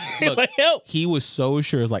out of me! Look, like help! He was so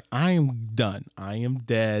sure. Like I am done. I am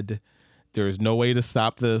dead. There is no way to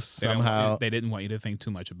stop this somehow. They didn't want you to think too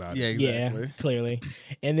much about it. Yeah, exactly. Yeah, clearly.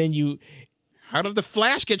 And then how does the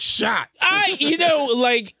Flash get shot?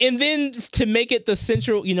 And then to make it the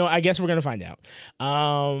central, I guess we're gonna find out.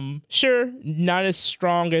 Sure, not as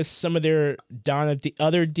strong as some of their Dawn of the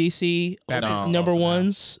other DC number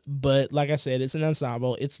ones, but like I said, it's an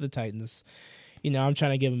ensemble. It's the Titans. I'm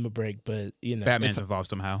trying to give him a break, but Batman's involved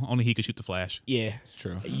somehow. Only he could shoot the Flash. Yeah, it's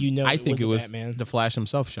true. I think it was Batman. The Flash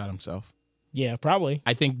himself shot himself. Yeah, probably.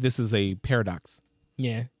 I think this is a paradox.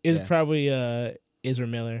 Yeah, it's probably Ezra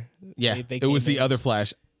Miller. Yeah, it was the other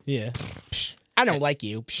Flash. Yeah. I don't like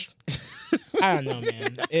you. I don't know,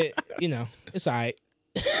 man. It's all right.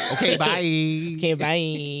 Okay, bye. Okay, bye.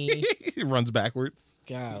 It runs backwards.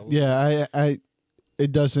 God. Yeah,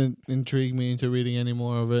 it doesn't intrigue me into reading any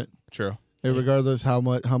more of it. True. Regardless how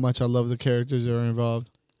much I love the characters that are involved.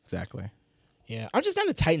 Exactly. Yeah, I'm just not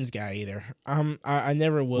a Titans guy either. I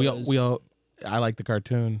never was. I like the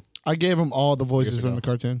cartoon. I gave them all the voices from the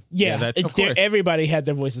cartoon. Yeah, of course. Everybody had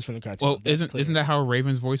their voices from the cartoon. Well, isn't that how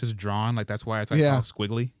Raven's voice is drawn? Like that's why it's like all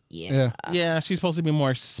squiggly. Yeah. Yeah, she's supposed to be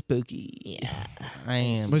more spooky. Yeah, I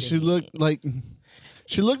am. But she looked like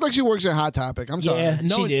she works at Hot Topic. I'm sorry. Yeah,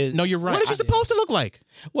 no, she did. No, you're right. What is she supposed to look like?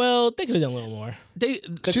 Well, they could have done a little more.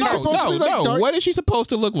 What is she supposed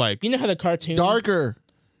to look like? You know how the cartoon Darker.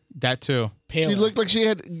 That too. Paler. She looked like she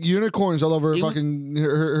had unicorns all over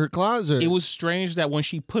her closet. It was strange that when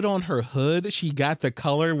she put on her hood, she got the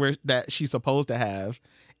color that she's supposed to have,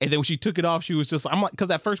 and then when she took it off, she was just. I'm like,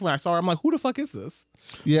 because at first when I saw her, I'm like, who the fuck is this?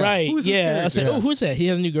 Yeah, right. Who is Yeah, I this said, who's that? He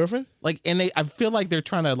has a new girlfriend. Like, and I feel like they're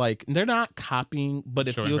trying to they're not copying, but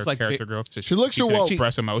it feels like character growth. She looks too woke.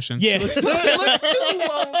 Express emotion. Yeah.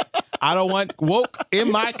 I don't want woke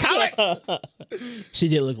in my comics. She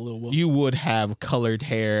did look a little woke. You would have colored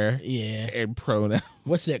hair, and pronouns.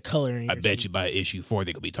 What's that coloring? I bet you by issue 4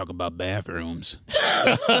 they could be talking about bathrooms.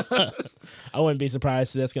 I wouldn't be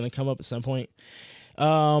surprised if that's going to come up at some point.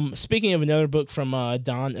 Speaking of another book from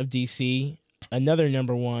Dawn of DC, another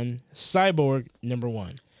number one, Cyborg number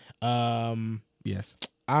one. Yes.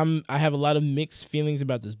 I have a lot of mixed feelings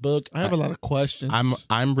about this book. I have a lot of questions. I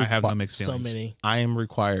have no mixed feelings. So many. I am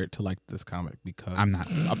required to like this comic because I'm not.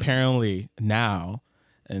 Apparently now,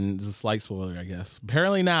 and it's a slight spoiler, I guess.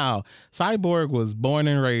 Apparently now, Cyborg was born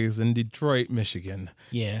and raised in Detroit, Michigan.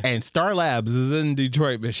 Yeah. And Star Labs is in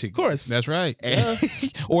Detroit, Michigan. Of course. That's right.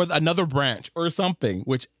 Or another branch or something,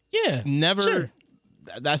 which never. Sure.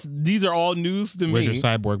 These are all news to Where's me. your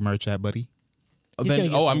Cyborg merch at, buddy? I'm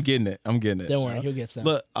getting it. Don't worry, he'll get some.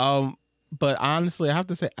 But honestly, I have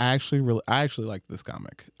to say, I actually like this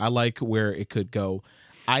comic. I like where it could go.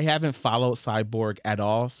 I haven't followed Cyborg at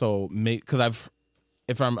all, so because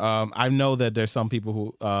I know that there's some people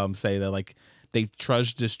who say that like they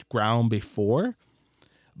trudged this ground before,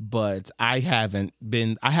 but I haven't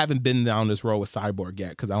been down this road with Cyborg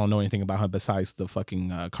yet because I don't know anything about him besides the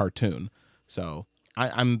fucking cartoon. So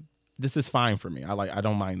I'm. This is fine for me. I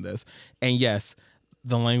don't mind this. And yes,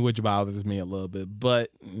 the language bothers me a little bit, but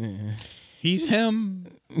he's him.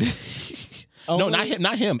 No,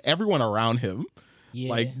 not him. Everyone around him. Yeah.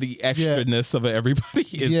 Like the extraness of everybody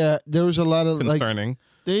is there was a lot of concerning.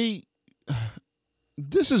 Like,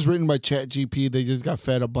 this is written by ChatGPT. They just got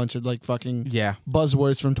fed a bunch of like fucking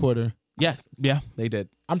buzzwords from Twitter. Yeah, they did.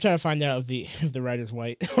 I'm trying to find out if the writer's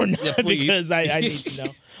white or not because I need to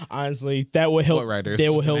know. Honestly, that will help. What writers? They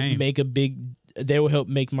will help They will help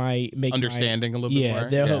make understanding a little bit more. Yeah,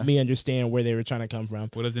 they'll help me understand where they were trying to come from.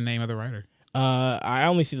 What is the name of the writer? I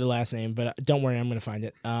only see the last name, but don't worry, I'm gonna find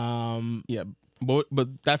it. But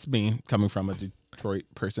that's me coming from a Detroit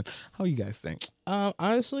person. How you guys think?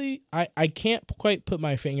 Honestly, I can't quite put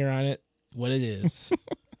my finger on it what it is,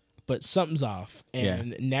 but something's off.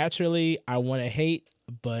 And naturally, I want to hate,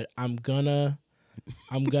 but I'm gonna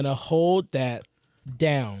hold that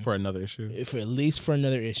down for another issue. For at least for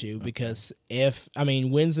another issue, because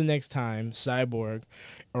when's the next time Cyborg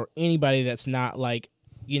or anybody that's not like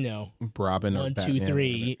Robin 1, 2,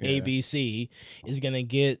 3 ABC is gonna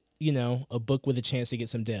get a book with a chance to get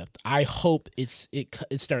some depth. I hope it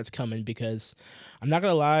starts coming, because I'm not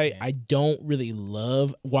gonna lie, I don't really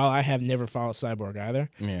love, while I have never followed Cyborg either,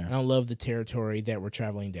 I don't love the territory that we're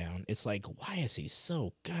traveling down. It's like, why is he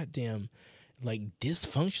so goddamn like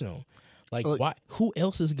dysfunctional? Like, why? Who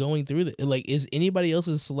else is going through this? Like, is anybody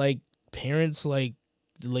else's like parents like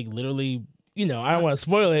literally? I don't want to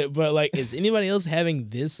spoil it, but like, is anybody else having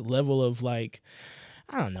this level of like?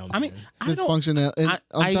 I don't know, man. I mean, dysfunctional. And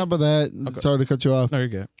on top of that, sorry to cut you off. No, you're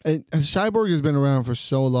good. And Cyborg has been around for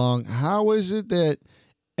so long. How is it that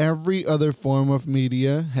every other form of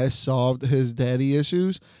media has solved his daddy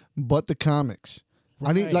issues, but the comics?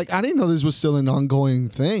 Right. I didn't know this was still an ongoing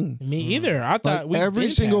thing. Me either. I thought every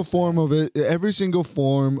single form of it, every single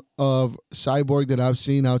form of Cyborg that I've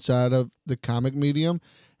seen outside of the comic medium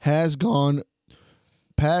has gone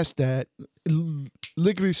past that,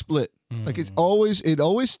 lickety split. Like it always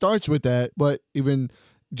starts with that, but even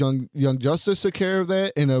Young Justice took care of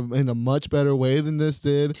that in a much better way than this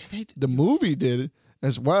did. The movie did it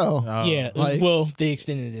as well. The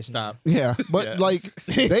extended edition. Stop. Yeah, but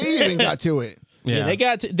they even got to it. Yeah,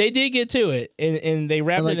 they did get to it, and they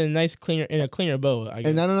wrapped it in a cleaner bow. I guess.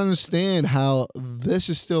 And I don't understand how this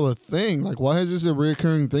is still a thing. Like, why is this a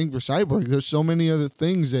recurring thing for Cyborg? There's so many other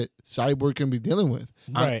things that Cyborg can be dealing with.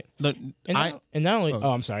 Right. Not only. Oh,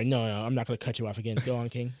 I'm sorry. No, I'm not going to cut you off again. Go on,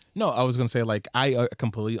 King. No, I was going to say, like, I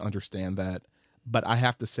completely understand that, but I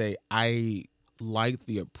have to say I like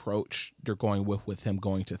the approach they're going with him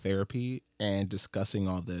going to therapy and discussing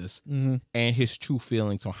all this and his true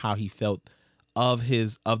feelings on how he felt of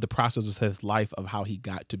the process of his life, of how he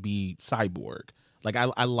got to be Cyborg. Like,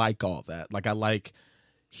 I like all that. Like, I like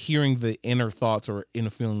hearing the inner thoughts or inner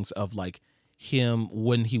feelings of like him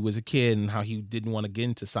when he was a kid and how he didn't want to get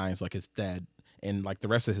into science like his dad and like the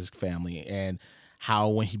rest of his family, and how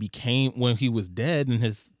when he was dead and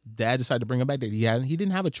his dad decided to bring him back, he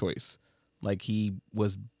didn't have a choice. Like, he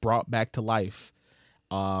was brought back to life,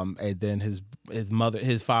 and then his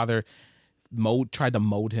father tried to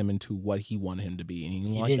mold him into what he wanted him to be, and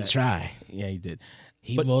he didn't try. Yeah, he did.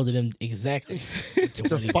 He molded him exactly.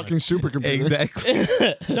 The fucking supercomputer. Exactly.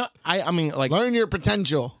 No, I mean, like, learn your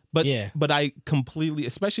potential. But I completely,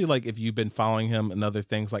 especially like if you've been following him and other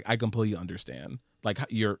things, like I completely understand like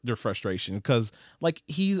your frustration, because like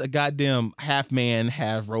he's a goddamn half man,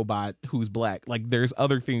 half robot who's black. Like, there's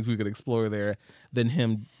other things we could explore there than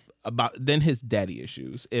his daddy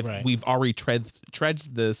issues. If we've already treads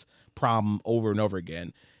this problem over and over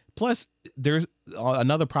again. Plus, there's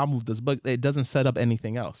another problem with this book. It doesn't set up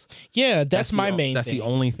anything else. Yeah, that's my main thing. That's the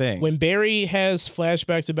only thing. When Barry has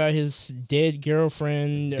flashbacks about his dead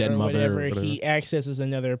girlfriend or whatever, he accesses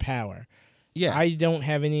another power. Yeah, I don't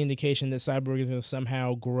have any indication that Cyborg is going to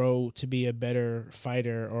somehow grow to be a better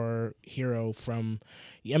fighter or hero from...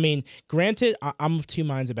 I mean, granted, I'm of two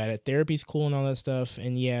minds about it. Therapy's cool and all that stuff,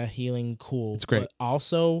 and yeah, healing, cool. It's great. But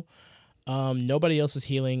also... nobody else is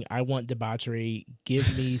healing. I want debauchery.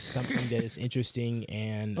 Give me something that is interesting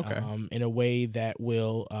and in a way that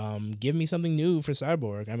will give me something new for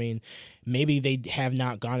Cyborg. I mean, maybe they have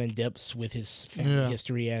not gone in depths with his family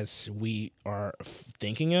history as we are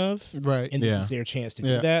thinking of. Right. And this is their chance to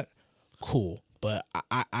do that. Cool. But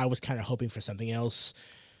I was kind of hoping for something else.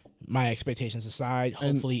 My expectations aside,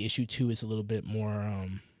 hopefully issue 2 is a little bit more...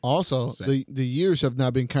 Also, the years have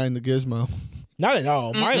not been kind to Gizmo. Not at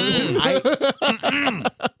all. Mammoth,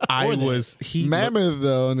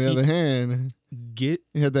 though, on the other hand, he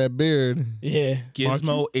had that beard. Yeah.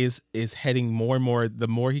 Gizmo is heading more and more. The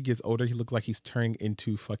more he gets older, he looks like he's turning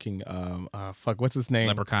into fucking what's his name?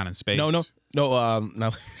 Leprechaun in Space. No, not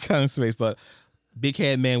Leprechaun in Space, but big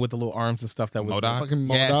head man with the little arms and stuff. That was MODOK? Fucking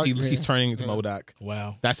Yes, MODOK. he's turning into MODOK.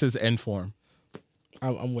 Wow. That's his end form.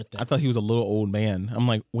 I'm with that. I thought he was a little old man. I'm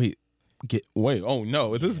like, wait, oh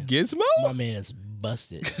no, is this Gizmo? My man is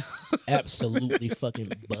busted. Absolutely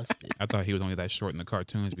fucking busted. I thought he was only that short in the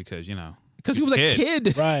cartoons because Because he was a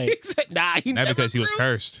kid. Right. He said, nah, he Not never because he was grew.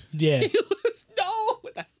 cursed. Yeah. He was, no.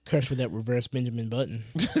 That's Cursed with that reverse Benjamin Button.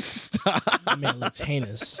 My man looks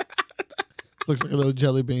heinous. Looks like a little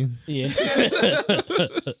jelly bean. Yeah.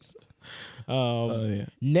 yeah.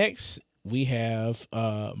 Next, we have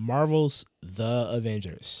Marvel's The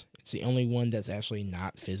Avengers. It's the only one that's actually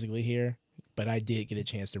not physically here, but I did get a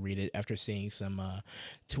chance to read it after seeing some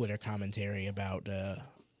Twitter commentary about,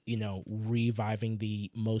 reviving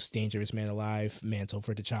the most dangerous man alive mantle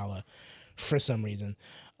for T'Challa for some reason.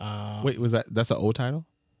 Wait, that's an old title?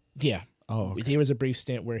 Yeah. Oh, okay. There was a brief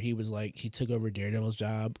stint where he was like, he took over Daredevil's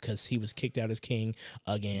job because he was kicked out as king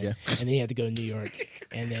again, and then he had to go to New York,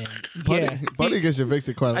 and then Buddy gets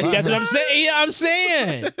evicted quite a lot. that's what I'm saying. Yeah, I'm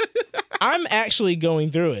saying. I'm actually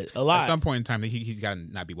going through it a lot. At some point in time, he's got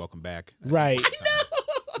to not be welcome back. Right.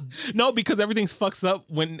 No, because everything's fucks up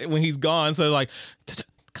when he's gone. So like,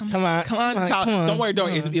 come on, child. Don't worry,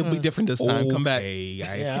 it'll be different this time. Come back.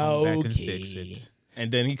 I come back and fix it.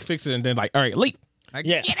 And then he fixed it, and then like, all right, leave.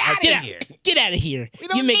 Yeah, get out of here. Get out of here. We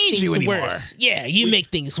don't make need things you anymore. worse. Yeah, you make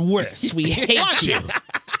things worse. We hate you.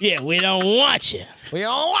 Yeah, we don't want you. We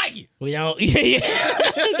don't like you. We don't. Yeah.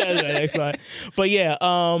 That's my next line. But yeah,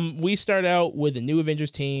 we start out with a new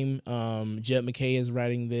Avengers team. Jed McKay is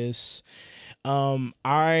writing this.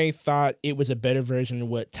 I thought it was a better version of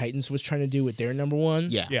what Titans was trying to do with their number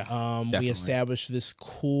one. Yeah. We Definitely. established this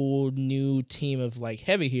cool new team of like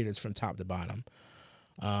heavy hitters from top to bottom.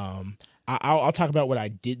 I'll talk about what I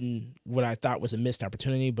thought was a missed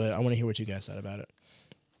opportunity, but I want to hear what you guys thought about it.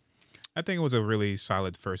 I think it was a really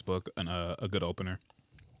solid first book and a good opener.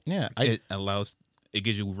 Yeah, It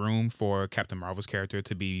gives you room for Captain Marvel's character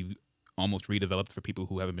to be almost redeveloped for people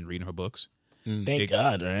who haven't been reading her books. Thank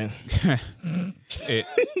God, right?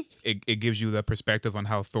 It gives you the perspective on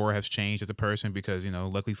how Thor has changed as a person because,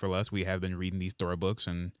 luckily for us, we have been reading these Thor books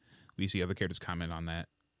and we see other characters comment on that.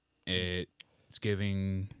 It's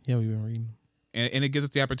giving... Yeah, we've been reading. And it gives us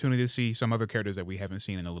the opportunity to see some other characters that we haven't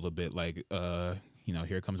seen in a little bit, like,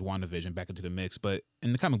 here comes WandaVision back into the mix, but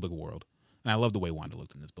in the comic book world. And I love the way Wanda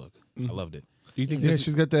looked in this book. I loved it. Do you think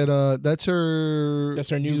she's got that. That's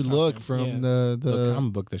her new look costume. from the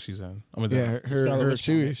comic book that she's in? Her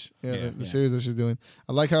series. The series that she's doing.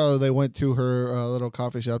 I like how they went to her little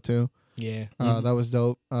coffee shop too. Yeah. That was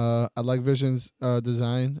dope. I like Vision's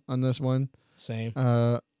design on this one. Same.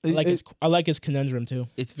 I like his conundrum too.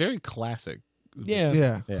 It's very classic.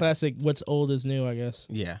 Yeah. Classic. What's old is new, I guess.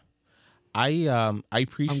 Yeah. I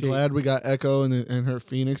appreciate. I'm glad we got Echo and her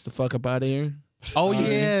Phoenix the fuck up out of here. Oh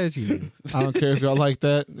yeah, I don't care if y'all like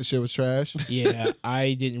that. The shit was trash. Yeah,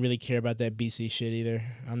 I didn't really care about that BC shit either.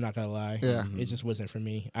 I'm not gonna lie. Yeah, it just wasn't for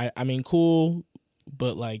me. I mean, cool,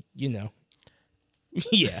 but like yeah.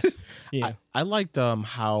 I liked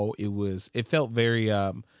how it was. It felt very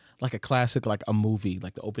like a classic, like a movie,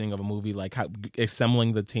 like the opening of a movie, like how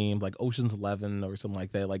assembling the team, like Ocean's 11 or something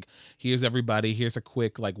like that. Like here's everybody, here's a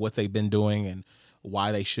quick like what they've been doing and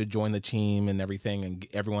why they should join the team and everything, and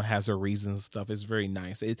everyone has their reasons and stuff. It's very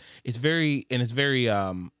nice. It's very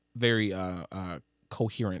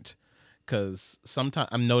coherent, because sometimes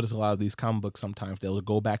I've noticed a lot of these comic books, sometimes they'll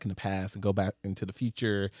go back in the past and go back into the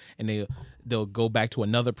future, and they'll go back to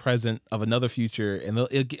another present of another future, and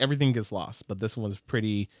everything gets lost. But this one was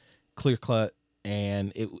pretty clear cut,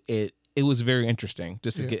 and it was very interesting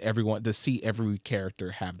just to get everyone to see every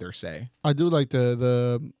character have their say. I do like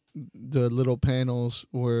the little panels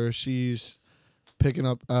where she's picking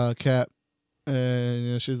up Cap,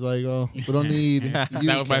 and she's like, "Oh, we don't need you." That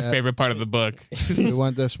was my favorite part of the book. We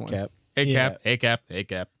want this one. Cap. Hey, Cap. Hey, Cap. Hey,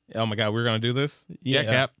 Cap. Oh my God, we're gonna do this. Yeah,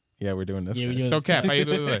 Cap. Yeah, we're doing this. Yeah, we're doing So, this. Cap, how you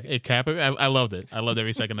doing? Hey, Cap. I loved it. I loved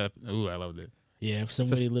every second of it. Ooh, I loved it. Yeah, some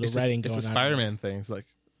witty little writing going on. It's the Spider-Man things, like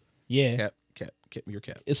Yeah. Cap, your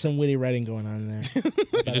Cap. It's some witty writing going on there.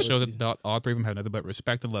 It just shows that all three of them have nothing but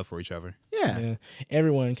respect and love for each other. Yeah.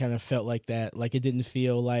 Everyone kind of felt like that. Like, it didn't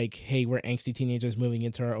feel like, hey, we're angsty teenagers moving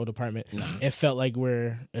into our old apartment. No. It felt like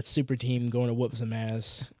we're a super team going to whoop some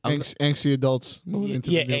ass. Angsty adults moving into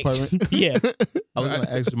the new apartment. Yeah. I was going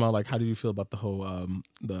to ask Jamal, like, how do you feel about the whole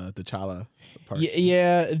the T'Challa part?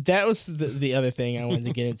 Yeah, that was the other thing I wanted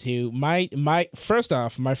to get into. My first, I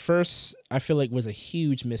feel like was a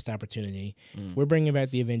huge missed opportunity. We're bringing back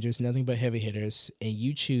the Avengers, nothing but heavy hitters, and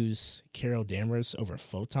you choose Carol Danvers over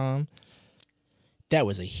Photon. That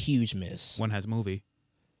was a huge miss. One has a movie.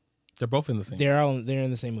 They're both in the same. They're in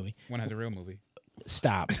the same movie. One has a real movie.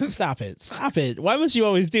 Stop it. Why must you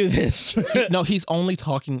always do this? No, he's only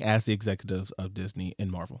talking as the executives of Disney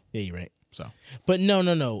and Marvel. Yeah, you're right. So, but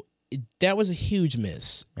no. That was a huge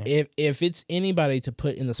miss. Yeah. If it's anybody to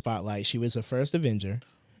put in the spotlight, she was the first Avenger.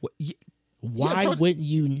 Why would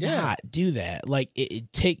you not do that? Like,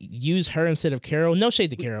 use her instead of Carol. No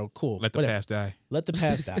shade to Carol. Cool. Let the past die. Let the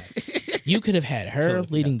past die. You could have had her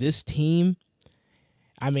leading this team.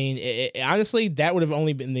 I mean, honestly, that would have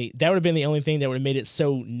been the only thing that would have made it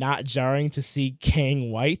so not jarring to see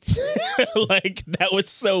Kang White. Like, that was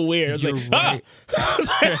so weird. I was You're like,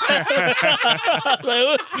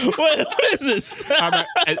 like, what is this?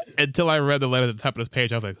 Until I read the letter at the top of this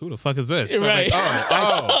page, I was like, "Who the fuck is this?" Right. Like,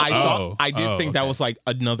 I did think that okay. was like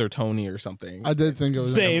another Tony or something. I did think it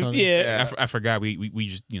was Same, Tony. yeah. I forgot we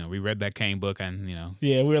just we read that Kane book and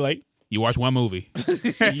Yeah, we were like, you watch one movie.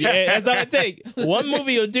 yeah, that's all it takes. One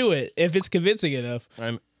movie will do it if it's convincing enough.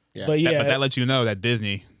 Yeah. But yeah, but that lets you know that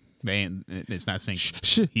Disney, it's not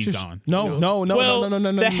synced. He's gone. No.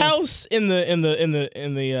 The house in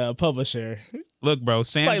the publisher Look, bro,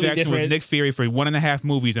 Sam Slightly Jackson different. was Nick Fury for 1.5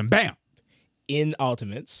 movies, and bam. in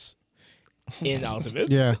Ultimates,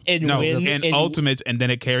 Yeah. and No, when in Ultimates, and then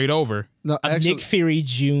it carried over. No, actually, Nick Fury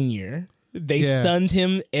Jr. They Yeah. sunned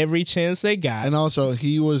him every chance they got. and also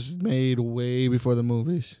he was made way before the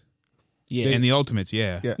movies. yeah, In the Ultimates,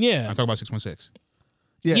 yeah. yeah. I'm talking about 616.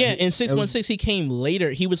 Yeah, he- in it 616 he came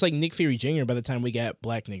later. He was like Nick Fury Jr. by the time we got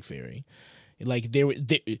Black Nick Fury. Like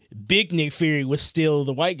big Nick Fury was still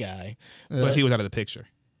the white guy, But he was out of the picture.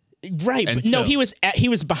 right? But no, Until- he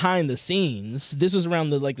was behind the scenes. This was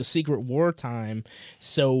around the Secret War time,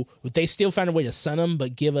 so they still found a way to sun him,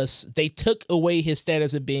 but they took away his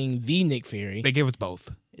status of being the Nick Fury. They gave us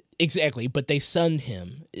both. Exactly, but they sunned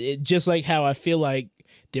him. Just like how I feel like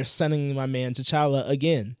they're sunning my man T'Challa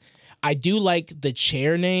again. I do like the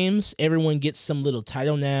chair names. Everyone gets some little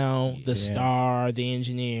title now. The Star, the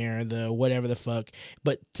Engineer, the whatever the fuck.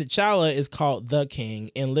 But T'Challa is called the King.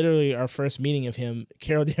 And literally our first meeting of him,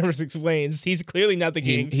 Carol Danvers explains, he's clearly not the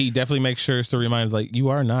king. He definitely makes sure to remind, like, you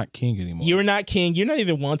are not king anymore. You're not king. You're not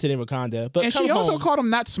even wanted in Wakanda. But And come she also home. called him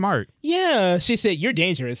not smart. Yeah, she said, you're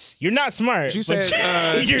dangerous. You're not smart. She but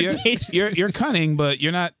said, you're dangerous. you're cunning, but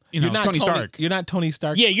you're not, You're not Tony Stark. You're not Tony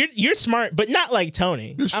Stark. Yeah, you're smart, but not like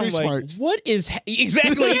Tony. You're street I'm like, smart. what is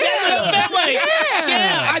exactly? That's what I felt like.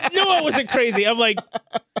 Yeah, I knew I wasn't crazy. I'm like,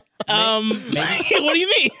 what do you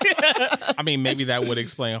mean? I mean, maybe that would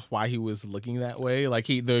explain why he was looking that way. Like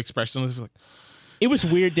the expression was like, It was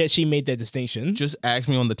weird that she made that distinction. just ask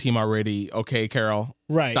me on the team already. Okay, Carol.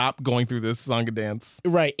 Right. Stop going through this song and dance.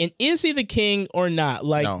 Right. And is he the king or not?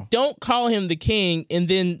 Like, No. don't call him the king and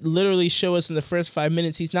then literally show us in the first 5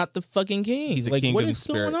 minutes he's not the fucking king. He's a like, king what in is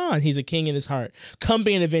spirit. going on? He's a king in his heart. Come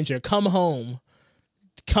be an adventurer. Come home.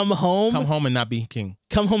 Come home. Come home and not be king.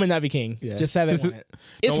 Come home and not be king. Yeah. Just have that one.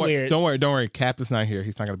 It's weird. Don't worry. Cap is not here.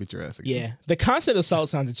 He's not gonna beat your ass again. Yeah. The constant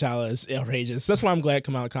assault on T'Challa is outrageous. That's why I'm glad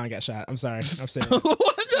Kamala Khan got shot. I'm sorry. I'm saying. What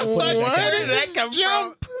the fuck? Where did that come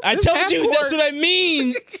from? I told you that's what I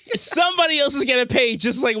mean. Somebody else is gonna pay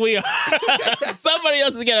just like we are. Somebody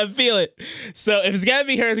else is gonna feel it. So if it's gotta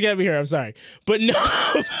be her, it's gotta be her. I'm sorry, but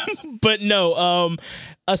no.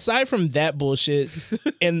 Aside from that bullshit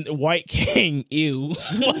and White King, ew,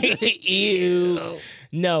 ew.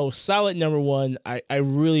 No, solid number one. I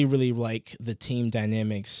really, really like the team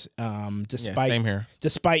dynamics. Same here.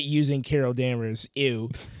 Despite using Carol Danvers, ew.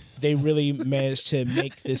 They really managed to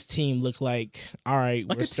make this team look like, all right,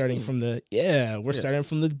 we're starting from the starting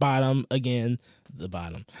from the bottom again.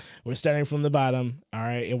 We're starting from the bottom, all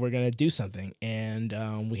right, and we're gonna do something.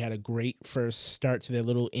 And we had a great first start to their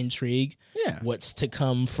little intrigue. Yeah. What's to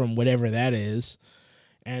come from whatever that is.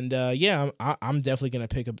 And I'm definitely gonna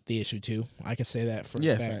pick up the issue too. I can say that for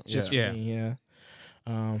a fact. Just for me,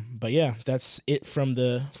 yeah. But yeah, that's it from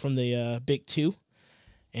the big two.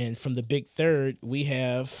 And from the big third, we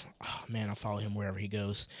have, oh man, I'll follow him wherever he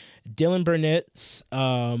goes. Dylan Burnett's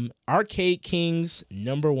Arcade Kings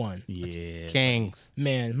 #1. Yeah. Kings.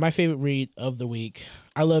 Man, my favorite read of the week.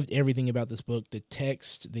 I loved everything about this book. The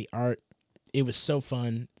text, the art. It was so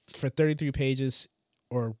fun. For 33 pages,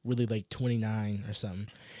 or really like 29 or something.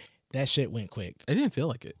 That shit went quick. It didn't feel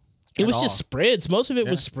like it. It was just spreads. Most of it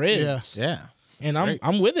was spreads. Yeah. And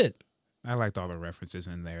I'm with it. I liked all the references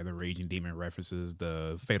in there, the Raging Demon references,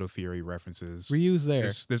 the Fatal Fury references. Reuse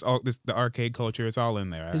there. There's the arcade culture. It's all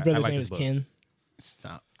in there. His I brother's like name this is book. Ken.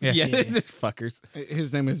 Stop. Yeah. This fuckers.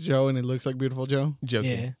 His name is Joe, and it looks like Beautiful Joe.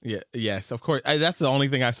 Joking. Yeah. Yes, of course. That's the only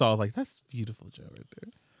thing I saw. Like, that's beautiful, Joe, right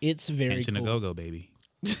there. It's very Pension cool. a go-go, baby.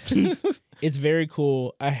 It's very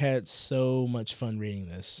cool. I had so much fun reading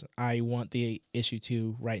this. I want the issue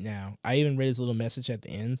 2 right now. I even read his little message at the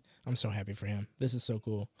end. I'm so happy for him. This is so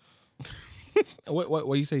cool.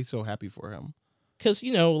 What you say so happy for him? Because,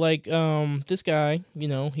 like, this guy,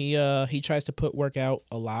 he tries to put work out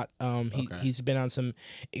a lot. He's been on some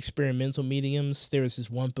experimental mediums. There was this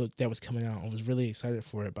one book that was coming out. I was really excited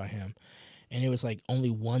for it by him. And it was like only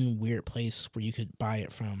one weird place where you could buy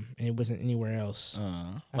it from, and it wasn't anywhere else.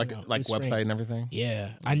 Like website strange. And everything. Yeah,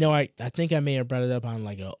 I know. I think I may have brought it up on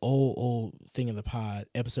like a old thing of the pod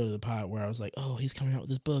episode of the pod where I was like, "Oh, he's coming out with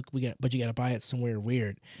this book. But you got to buy it somewhere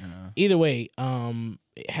weird." Either way,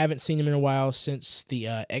 haven't seen him in a while since the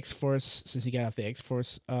X-Force, since he got off the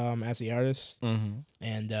X-Force as the artist,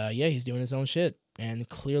 and he's doing his own shit. And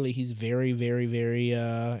clearly, he's very, very, very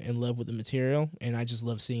in love with the material, and I just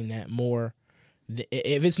love seeing that more.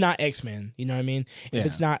 If it's not X-Men, you know what I mean? If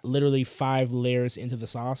it's not literally 5 layers into the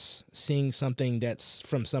sauce, seeing something that's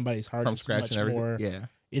from somebody's heart from is scratch much and everything. more. Yeah,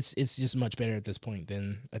 it's just much better at this point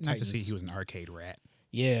than a nice to see he was an arcade rat.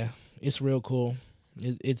 Yeah, it's real cool.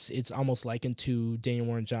 It's almost likened to Daniel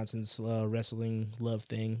Warren Johnson's wrestling love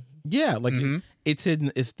thing. Yeah, like it's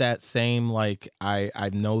hidden. It's that same like I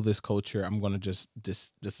know this culture. I'm gonna just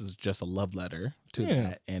this is just a love letter to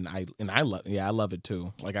that, and I love it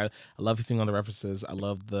too. Like I love seeing all the references. I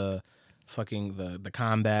love the fucking the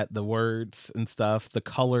combat, the words and stuff. The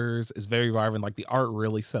colors is very vibrant. Like the art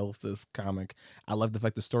really sells this comic. I love the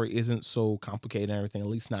fact the story isn't so complicated and everything. At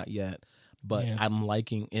least not yet. But I'm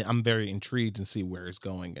liking it. I'm very intrigued to see where it's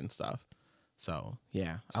going and stuff. So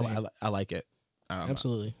yeah, I like it.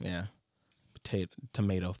 Absolutely. Yeah.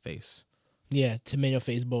 Tomato face. Yeah, tomato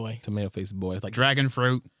face boy. Tomato face boy. It's like dragon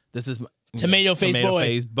fruit. This is my tomato face tomato boy.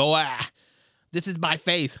 Face boy. This is my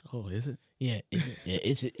face. Oh, is it? Yeah.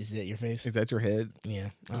 Is that your face? Is that your head? Yeah,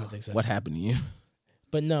 I don't think so. What happened to you?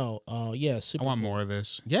 But no, super. I want cool. more of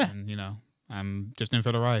this. Yeah. And, I'm just in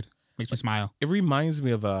for the ride. Makes me smile. It reminds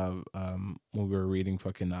me of when we were reading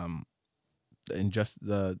fucking in just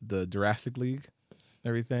the Jurassic League,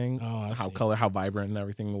 everything. Oh, how vibrant and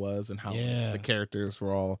everything was, and how the characters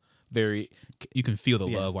were all very. You can feel the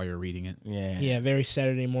love while you're reading it. Yeah, yeah, very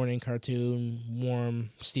Saturday morning cartoon, warm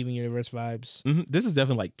Steven Universe vibes. This is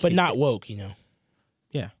definitely like, but not woke,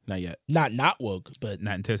 Yeah, not yet. Not woke, but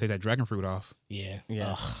not until they take that dragon fruit off. Yeah,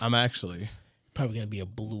 yeah. I'm actually probably gonna be a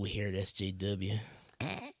blue-haired SJW.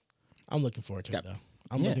 I'm looking forward to it though.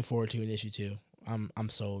 I'm looking forward to an issue 2. I'm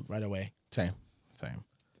sold right away. Same.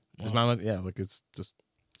 Like it's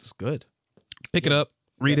good. Pick it up,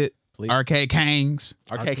 read it. Please. Arcade Kangs.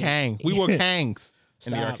 Arcade Kang. We were Kangs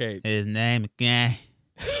in the arcade. His name again.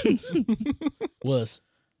 Was.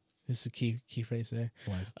 This is a key phrase there.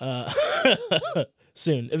 Was.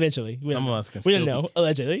 Soon, eventually. We don't know.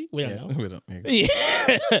 Allegedly. We don't know. We don't.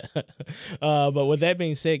 Yeah. But with that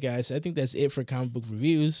being said, guys, I think that's it for comic book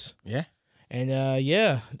reviews. Yeah. And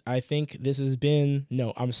I think this has been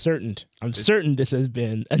I'm certain this has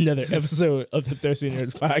been another episode of the Thirsty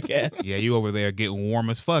Nerds podcast. Yeah, you over there getting warm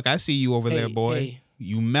as fuck. I see you over there, boy. Hey.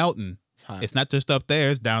 You melting. It's hot. It's not just up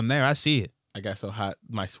there, it's down there. I see it. I got so hot,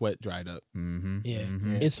 my sweat dried up. Mm-hmm. Yeah.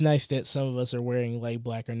 Mm-hmm. It's nice that some of us are wearing like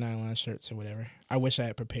black or nylon shirts or whatever. I wish I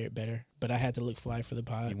had prepared better, but I had to look fly for the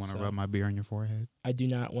pod. You want to rub my beer on your forehead? I do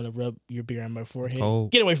not want to rub your beer on my forehead.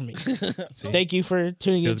 Cold. Get away from me. Thank you for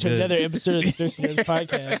tuning in to another episode of the Thirsty Nerds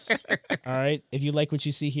podcast. All right. If you like what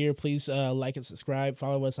you see here, please like and subscribe.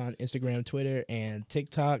 Follow us on Instagram, Twitter, and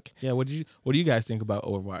TikTok. Yeah. What do you guys think about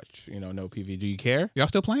Overwatch? No PV. Do you care? Y'all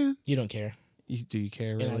still playing? You don't care. Do you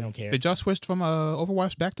care? Really? And I don't care. Did y'all switch from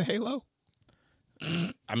Overwatch back to Halo?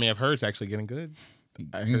 I mean, I've heard it's actually getting good.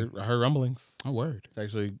 I heard rumblings. Oh, word. It's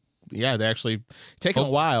actually, they're actually taking a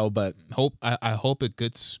while, but I hope it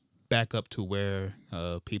gets back up to where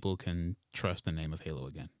people can trust the name of Halo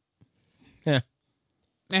again.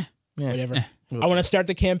 Whatever. I want to start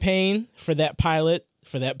the campaign for that pilot,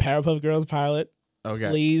 for that Powerpuff Girls pilot. Okay.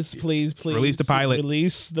 Please. Release the pilot.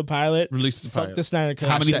 Release the pilot. Fuck the Snyder Cut.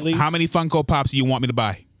 How many Funko Pops do you want me to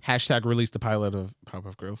buy? # release the pilot of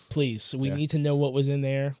Powerpuff Girls. Please. We need to know what was in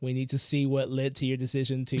there. We need to see what led to your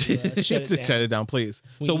decision to shut it down. Shut it down, please.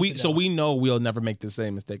 We know we'll never make the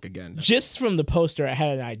same mistake again. Just from the poster, I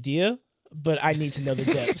had an idea, but I need to know the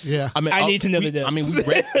depths. Yeah. I need to know the depths. I mean,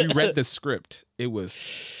 we read the script. It was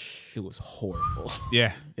horrible.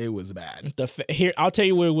 Yeah. It was bad. Here, I'll tell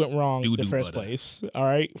you where it went wrong in the first place. All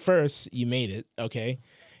right. First, you made it. Okay.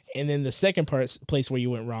 And then the second place where you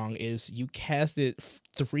went wrong is you casted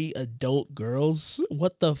 3 adult girls.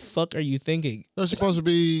 What the fuck are you thinking? They're supposed to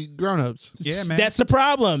be grown-ups. Yeah, man. That's the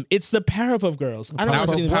problem. It's the Powerpuff Girls. I don't Power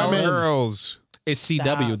understand Girls. It's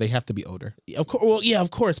CW. They have to be older. Of course. Well, yeah, of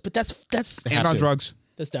course. But that's And on drugs.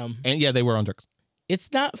 That's dumb. And yeah, they were on drugs.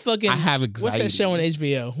 It's not fucking. I have anxiety. What's that show on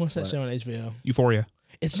HBO? What's that show on HBO? Euphoria.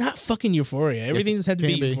 It's not fucking Euphoria. Everything just had to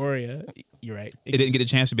be Euphoria. You're right. It didn't get the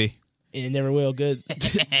chance to be. And it never will. Good. But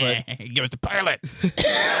give us the pilot.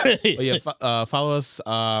 But yeah, follow us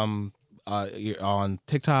on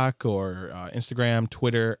TikTok or Instagram,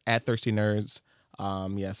 Twitter @ThirstyNerds.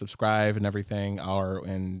 Subscribe and everything,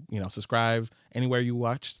 subscribe anywhere you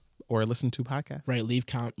watch or listen to podcasts. Right, leave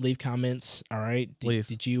comments. All right, please.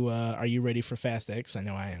 Did you? Are you ready for Fast X? I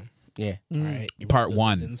know I am. Yeah. All right. Part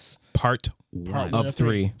one of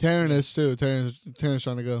 3. Taryn is too. Taryn's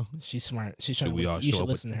trying to go. She's smart. She's trying to. You should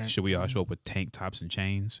listen to her. Should we all show up with tank tops and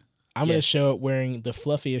chains? I'm gonna show up wearing the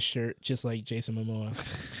fluffiest shirt, just like Jason Momoa.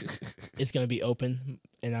 It's gonna be open,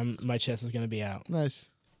 and my chest is gonna be out. Nice.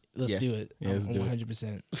 Let's do it. Yeah, let's do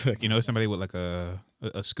 100%. You know, somebody with like a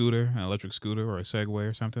scooter, an electric scooter, or a Segway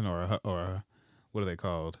or something, or a what are they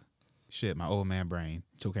called? Shit, my old man brain.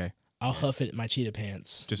 It's okay. I'll huff it in my cheetah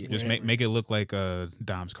pants. Just make it look like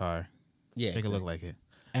Dom's car. Yeah, make it look like it.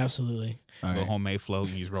 Absolutely. A little homemade float,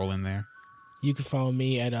 and you just roll in there. You can follow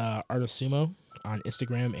me at Art of Sumo on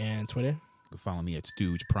Instagram and Twitter. You can follow me at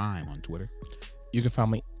Stooge Prime on Twitter. You can follow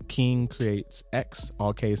me King Creates X,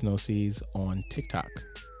 all K's no C's, on TikTok.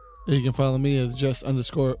 You can follow me as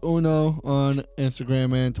 @just_Uno on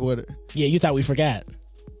Instagram and Twitter. Yeah, you thought we forgot.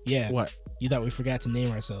 Yeah. What? You thought we forgot to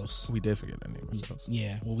name ourselves. We did forget to name ourselves.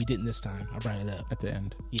 Yeah, well, we didn't this time. I brought it up. At the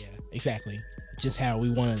end. Yeah, exactly. Just how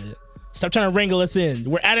we wanted it. Stop trying to wrangle us in.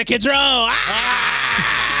 We're out of control. Ah!